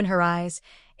even open her eyes,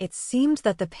 it seemed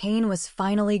that the pain was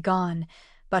finally gone,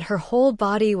 but her whole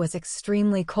body was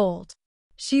extremely cold.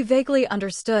 She vaguely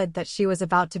understood that she was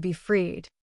about to be freed.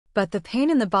 But the pain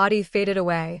in the body faded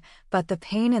away, but the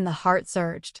pain in the heart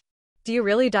surged. Do you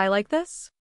really die like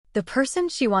this? The person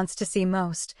she wants to see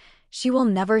most, she will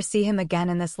never see him again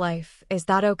in this life. Is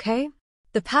that okay?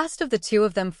 The past of the two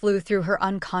of them flew through her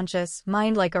unconscious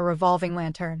mind like a revolving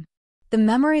lantern. The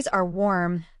memories are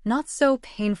warm, not so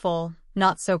painful,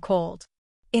 not so cold.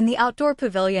 In the outdoor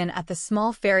pavilion at the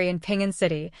small ferry in Pingan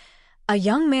City, a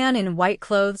young man in white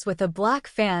clothes with a black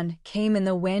fan came in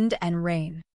the wind and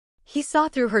rain. He saw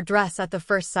through her dress at the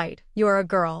first sight. You're a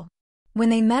girl. When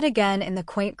they met again in the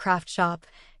quaint craft shop,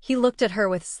 he looked at her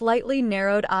with slightly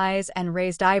narrowed eyes and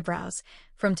raised eyebrows.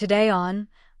 From today on,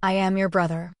 I am your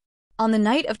brother. On the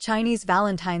night of Chinese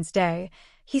Valentine's Day,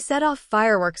 he set off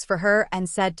fireworks for her and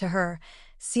said to her,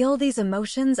 "Seal these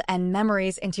emotions and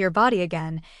memories into your body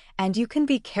again, and you can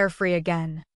be carefree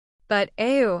again. But,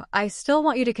 ew, I still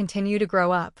want you to continue to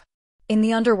grow up." In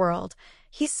the underworld,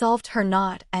 he solved her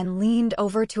knot and leaned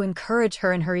over to encourage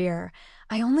her in her ear.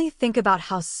 "I only think about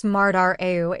how smart our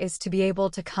ew is to be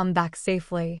able to come back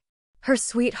safely." Her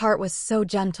sweetheart was so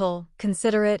gentle,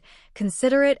 considerate,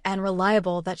 and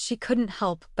reliable that she couldn't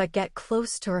help but get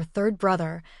close to her third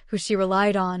brother, who she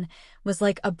relied on, was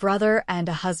like a brother and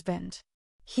a husband.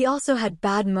 He also had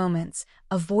bad moments,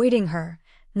 avoiding her,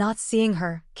 not seeing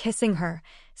her, kissing her,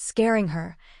 scaring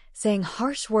her, saying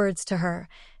harsh words to her,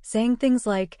 saying things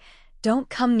like, "Don't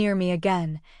come near me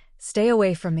again, stay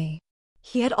away from me."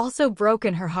 He had also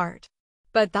broken her heart.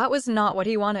 But that was not what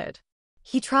he wanted.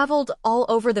 He traveled all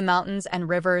over the mountains and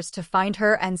rivers to find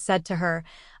her and said to her,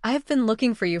 "I have been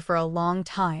looking for you for a long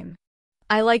time.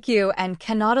 I like you and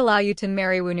cannot allow you to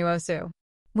marry Wu Nuosu."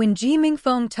 When Ji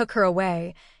Mingfeng took her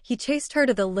away, he chased her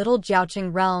to the little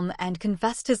Jiaoqing realm and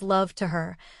confessed his love to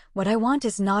her. "What I want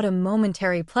is not a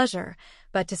momentary pleasure,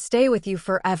 but to stay with you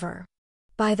forever."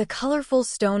 By the colorful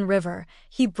stone river,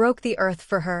 he broke the earth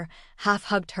for her,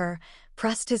 half-hugged her,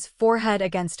 pressed his forehead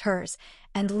against hers,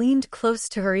 and leaned close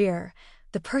to her ear.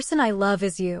 "The person I love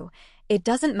is you. It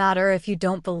doesn't matter if you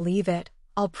don't believe it,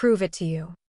 I'll prove it to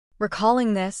you."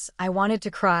 Recalling this, I wanted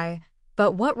to cry,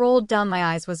 but what rolled down my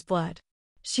eyes was blood.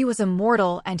 She was a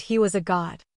mortal and he was a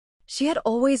god. She had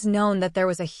always known that there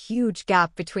was a huge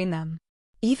gap between them.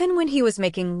 Even when he was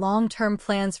making long-term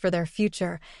plans for their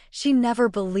future, she never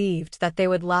believed that they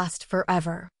would last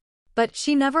forever. But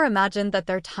she never imagined that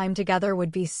their time together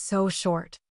would be so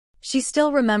short. She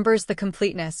still remembers the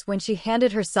completeness when she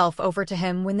handed herself over to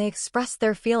him when they expressed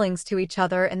their feelings to each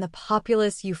other in the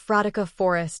populous Euphratica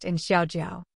forest in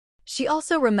Xiaojiao. She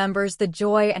also remembers the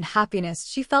joy and happiness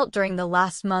she felt during the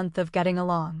last month of getting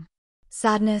along.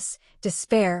 Sadness,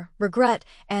 despair, regret,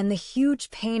 and the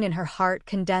huge pain in her heart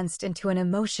condensed into an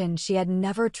emotion she had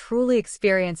never truly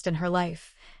experienced in her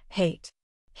life: hate.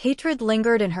 Hatred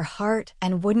lingered in her heart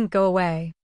and wouldn't go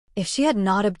away. If she had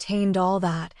not obtained all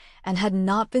that, and had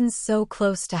not been so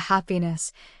close to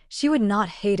happiness, she would not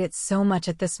hate it so much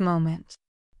at this moment.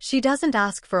 She doesn't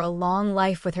ask for a long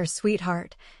life with her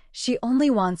sweetheart. She only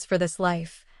wants for this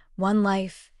life, one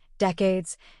life,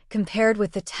 decades, compared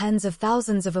with the tens of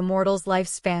thousands of immortals'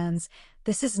 lifespans.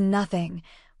 This is nothing.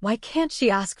 Why can't she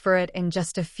ask for it in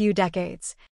just a few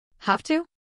decades? Have to?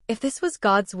 If this was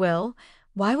God's will,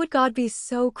 why would God be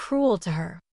so cruel to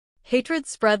her? Hatred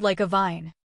spread like a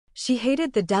vine. She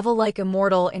hated the devil-like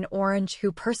immortal in orange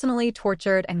who personally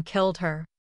tortured and killed her.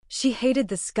 She hated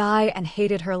the sky and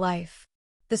hated her life.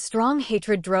 The strong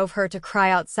hatred drove her to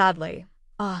cry out sadly.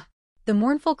 Ah. The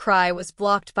mournful cry was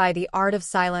blocked by the art of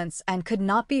silence and could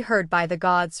not be heard by the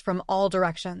gods from all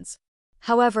directions.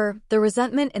 However, the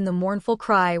resentment in the mournful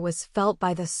cry was felt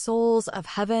by the souls of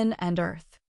heaven and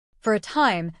earth. For a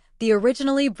time, the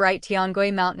originally bright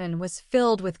Tangqi mountain was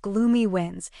filled with gloomy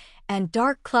winds, and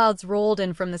dark clouds rolled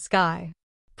in from the sky.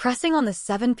 Pressing on the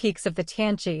 7 peaks of the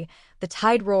Tangqi, the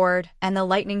tide roared, and the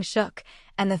lightning shook,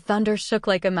 and the thunder shook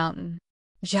like a mountain.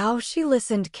 Zhao Shi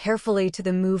listened carefully to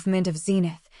the movement of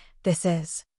zenith. "This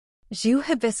is." Zhu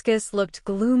Hibiscus looked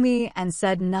gloomy and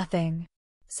said nothing.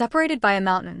 Separated by a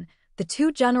mountain, the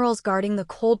 2 generals guarding the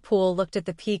cold pool looked at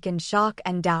the peak in shock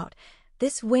and doubt.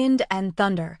 This wind and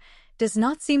thunder does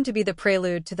not seem to be the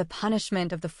prelude to the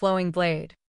punishment of the flowing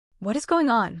blade. What is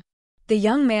going on? The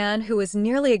young man, who was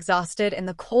nearly exhausted in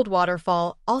the cold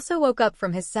waterfall, also woke up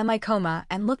from his semi-coma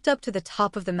and looked up to the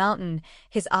top of the mountain,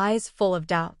 his eyes full of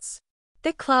doubts.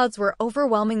 Thick clouds were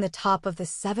overwhelming the top of the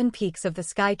 7 peaks of the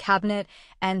sky cabinet,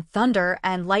 and thunder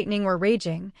and lightning were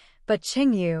raging, but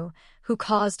Qing Yu, who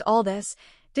caused all this,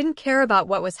 didn't care about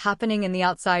what was happening in the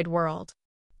outside world.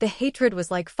 The hatred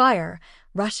was like fire,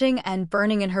 rushing and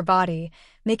burning in her body,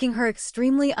 making her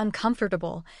extremely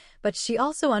uncomfortable, but she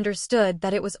also understood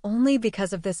that it was only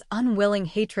because of this unwilling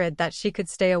hatred that she could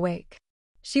stay awake.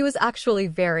 She was actually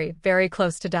very, very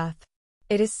close to death.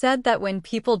 It is said that when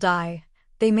people die,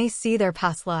 they may see their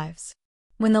past lives.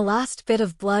 When the last bit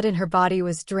of blood in her body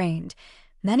was drained,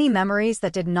 many memories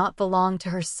that did not belong to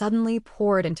her suddenly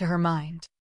poured into her mind.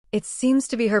 It seems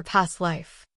to be her past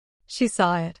life. She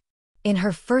saw it. In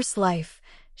her first life,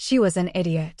 she was an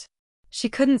idiot. She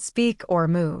couldn't speak or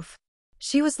move.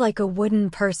 She was like a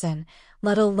wooden person,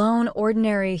 let alone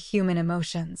ordinary human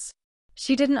emotions.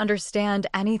 She didn't understand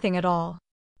anything at all.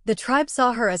 The tribe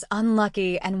saw her as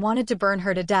unlucky and wanted to burn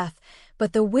her to death,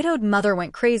 but the widowed mother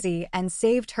went crazy and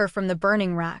saved her from the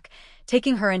burning rack,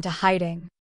 taking her into hiding.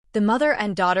 The mother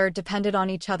and daughter depended on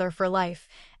each other for life,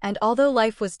 and although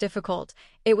life was difficult,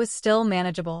 it was still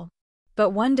manageable.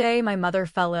 But one day my mother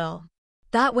fell ill.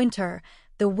 That winter,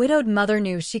 the widowed mother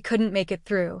knew she couldn't make it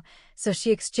through, so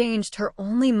she exchanged her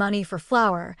only money for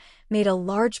flour, made a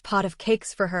large pot of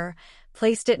cakes for her,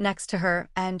 placed it next to her,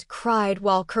 and cried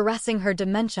while caressing her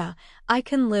dementia, "I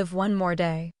can live one more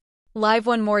day. Live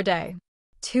one more day."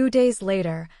 2 days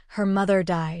later, her mother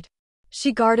died.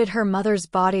 She guarded her mother's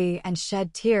body and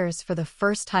shed tears for the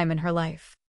first time in her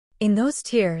life. In those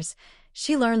tears,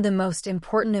 she learned the most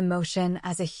important emotion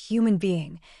as a human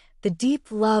being, the deep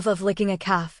love of licking a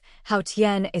calf, how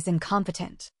Tian is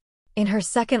incompetent. In her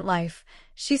second life,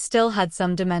 she still had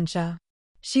some dementia.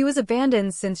 She was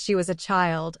abandoned since she was a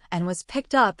child and was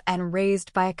picked up and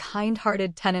raised by a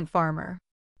kind-hearted tenant farmer.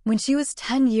 When she was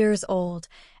 10 years old,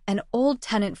 an old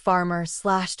tenant farmer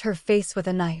slashed her face with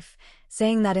a knife,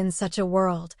 saying that in such a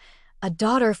world, a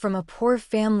daughter from a poor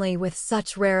family with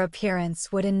such rare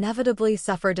appearance would inevitably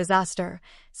suffer disaster,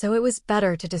 so it was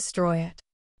better to destroy it.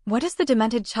 What does the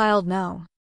demented child know?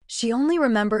 She only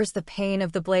remembers the pain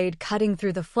of the blade cutting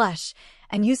through the flesh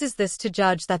and uses this to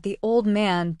judge that the old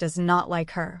man does not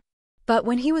like her. But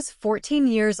when he was 14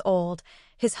 years old,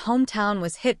 his hometown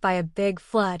was hit by a big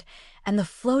flood, and the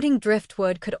floating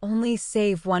driftwood could only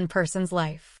save one person's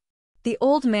life. The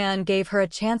old man gave her a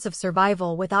chance of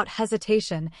survival without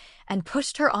hesitation and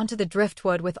pushed her onto the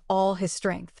driftwood with all his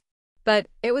strength. But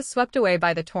it was swept away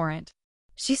by the torrent.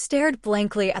 She stared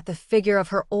blankly at the figure of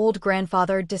her old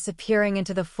grandfather disappearing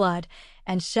into the flood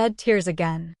and shed tears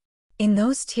again. In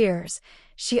those tears,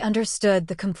 she understood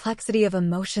the complexity of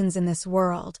emotions in this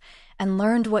world and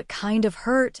learned what kind of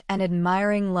hurt and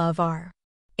admiring love are.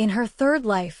 In her third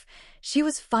life, she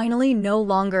was finally no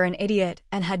longer an idiot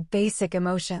and had basic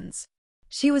emotions.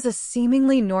 She was a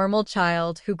seemingly normal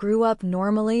child who grew up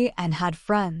normally and had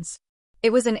friends.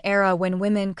 It was an era when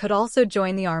women could also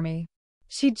join the army.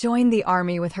 She joined the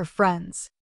army with her friends.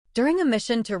 During a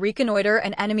mission to reconnoiter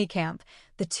an enemy camp,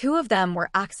 the two of them were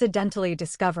accidentally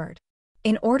discovered.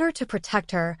 In order to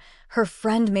protect her, her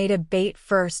friend made a bait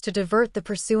first to divert the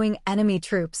pursuing enemy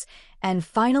troops and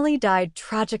finally died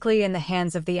tragically in the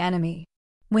hands of the enemy.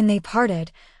 When they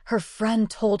parted, her friend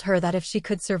told her that if she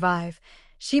could survive,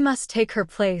 she must take her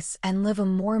place and live a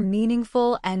more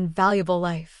meaningful and valuable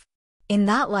life. In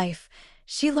that life,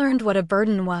 she learned what a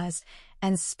burden was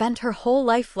and spent her whole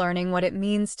life learning what it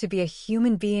means to be a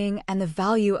human being and the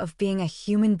value of being a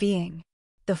human being.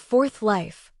 The fourth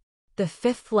life, the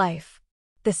fifth life,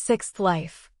 the sixth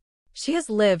life. She has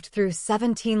lived through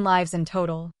 17 lives in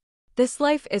total. This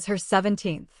life is her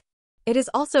 17th. It is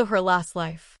also her last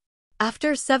life.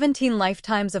 After 17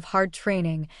 lifetimes of hard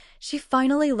training, she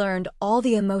finally learned all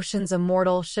the emotions a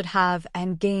mortal should have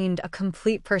and gained a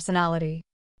complete personality.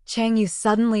 Chang Yu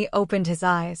suddenly opened his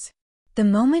eyes. The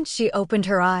moment she opened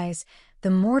her eyes, the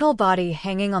mortal body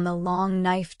hanging on the long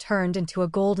knife turned into a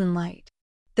golden light.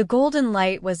 The golden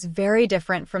light was very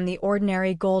different from the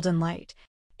ordinary golden light.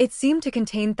 It seemed to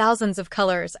contain thousands of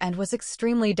colors and was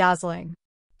extremely dazzling.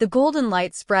 The golden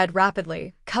light spread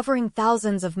rapidly, covering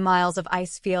thousands of miles of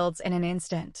ice fields in an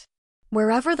instant.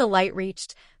 Wherever the light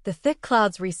reached, the thick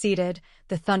clouds receded,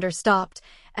 the thunder stopped,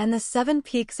 and the 7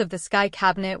 peaks of the sky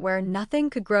cabinet where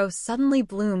nothing could grow suddenly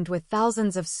bloomed with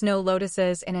thousands of snow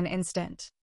lotuses in an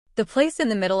instant. The place in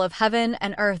the middle of heaven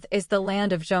and earth is the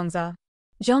land of Gongzi.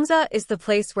 Gongzi is the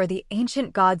place where the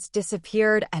ancient gods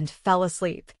disappeared and fell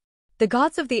asleep. The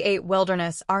gods of the 8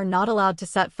 wilderness are not allowed to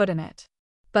set foot in it.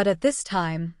 But at this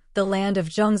time, the land of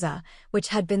Gongzi, which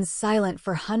had been silent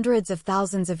for hundreds of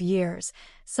thousands of years,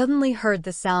 suddenly heard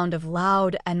the sound of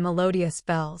loud and melodious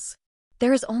bells.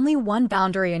 There is only one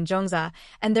boundary in Gongzi,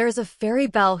 and there is a fairy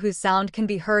bell whose sound can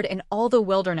be heard in all the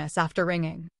wilderness after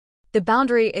ringing. The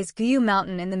boundary is Guyu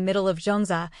Mountain in the middle of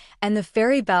Gongzi, and the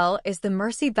fairy bell is the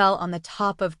Mercy Bell on the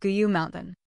top of Guyu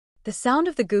Mountain. The sound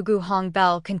of the Gugu Hong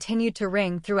bell continued to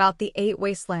ring throughout the 8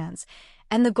 wastelands,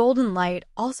 and the golden light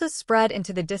also spread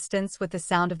into the distance with the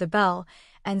sound of the bell,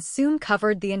 and soon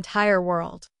covered the entire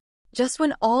world. Just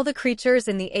when all the creatures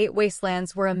in the 8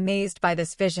 wastelands were amazed by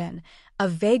this vision, a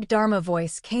vague Dharma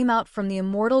voice came out from the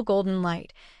immortal golden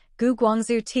light. Gu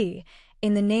Guangzu Ti,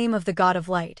 in the name of the god of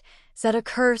light, said a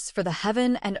curse for the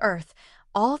heaven and earth,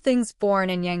 all things born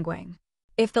in Yangguang.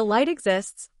 If the light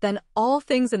exists, then all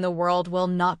things in the world will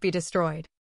not be destroyed.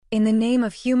 In the name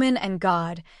of human and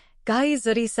God, Gai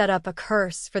Zudi set up a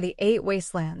curse for the 8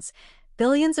 wastelands.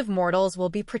 Billions of mortals will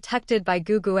be protected by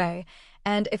Gugue,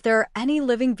 and if there are any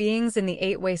living beings in the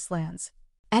 8 wastelands,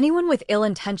 anyone with ill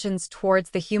intentions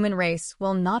towards the human race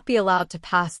will not be allowed to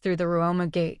pass through the Ruoma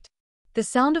Gate. The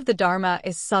sound of the Dharma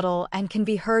is subtle and can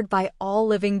be heard by all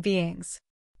living beings.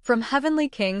 From heavenly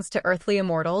kings to earthly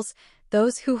immortals,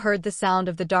 those who heard the sound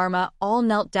of the Dharma all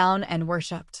knelt down and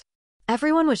worshipped.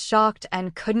 Everyone was shocked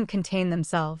and couldn't contain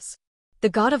themselves. The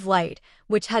God of Light,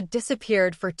 which had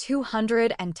disappeared for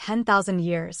 210,000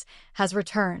 years, has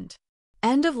returned.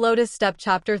 End of Lotus Step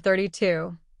Chapter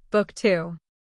 32, Book 2.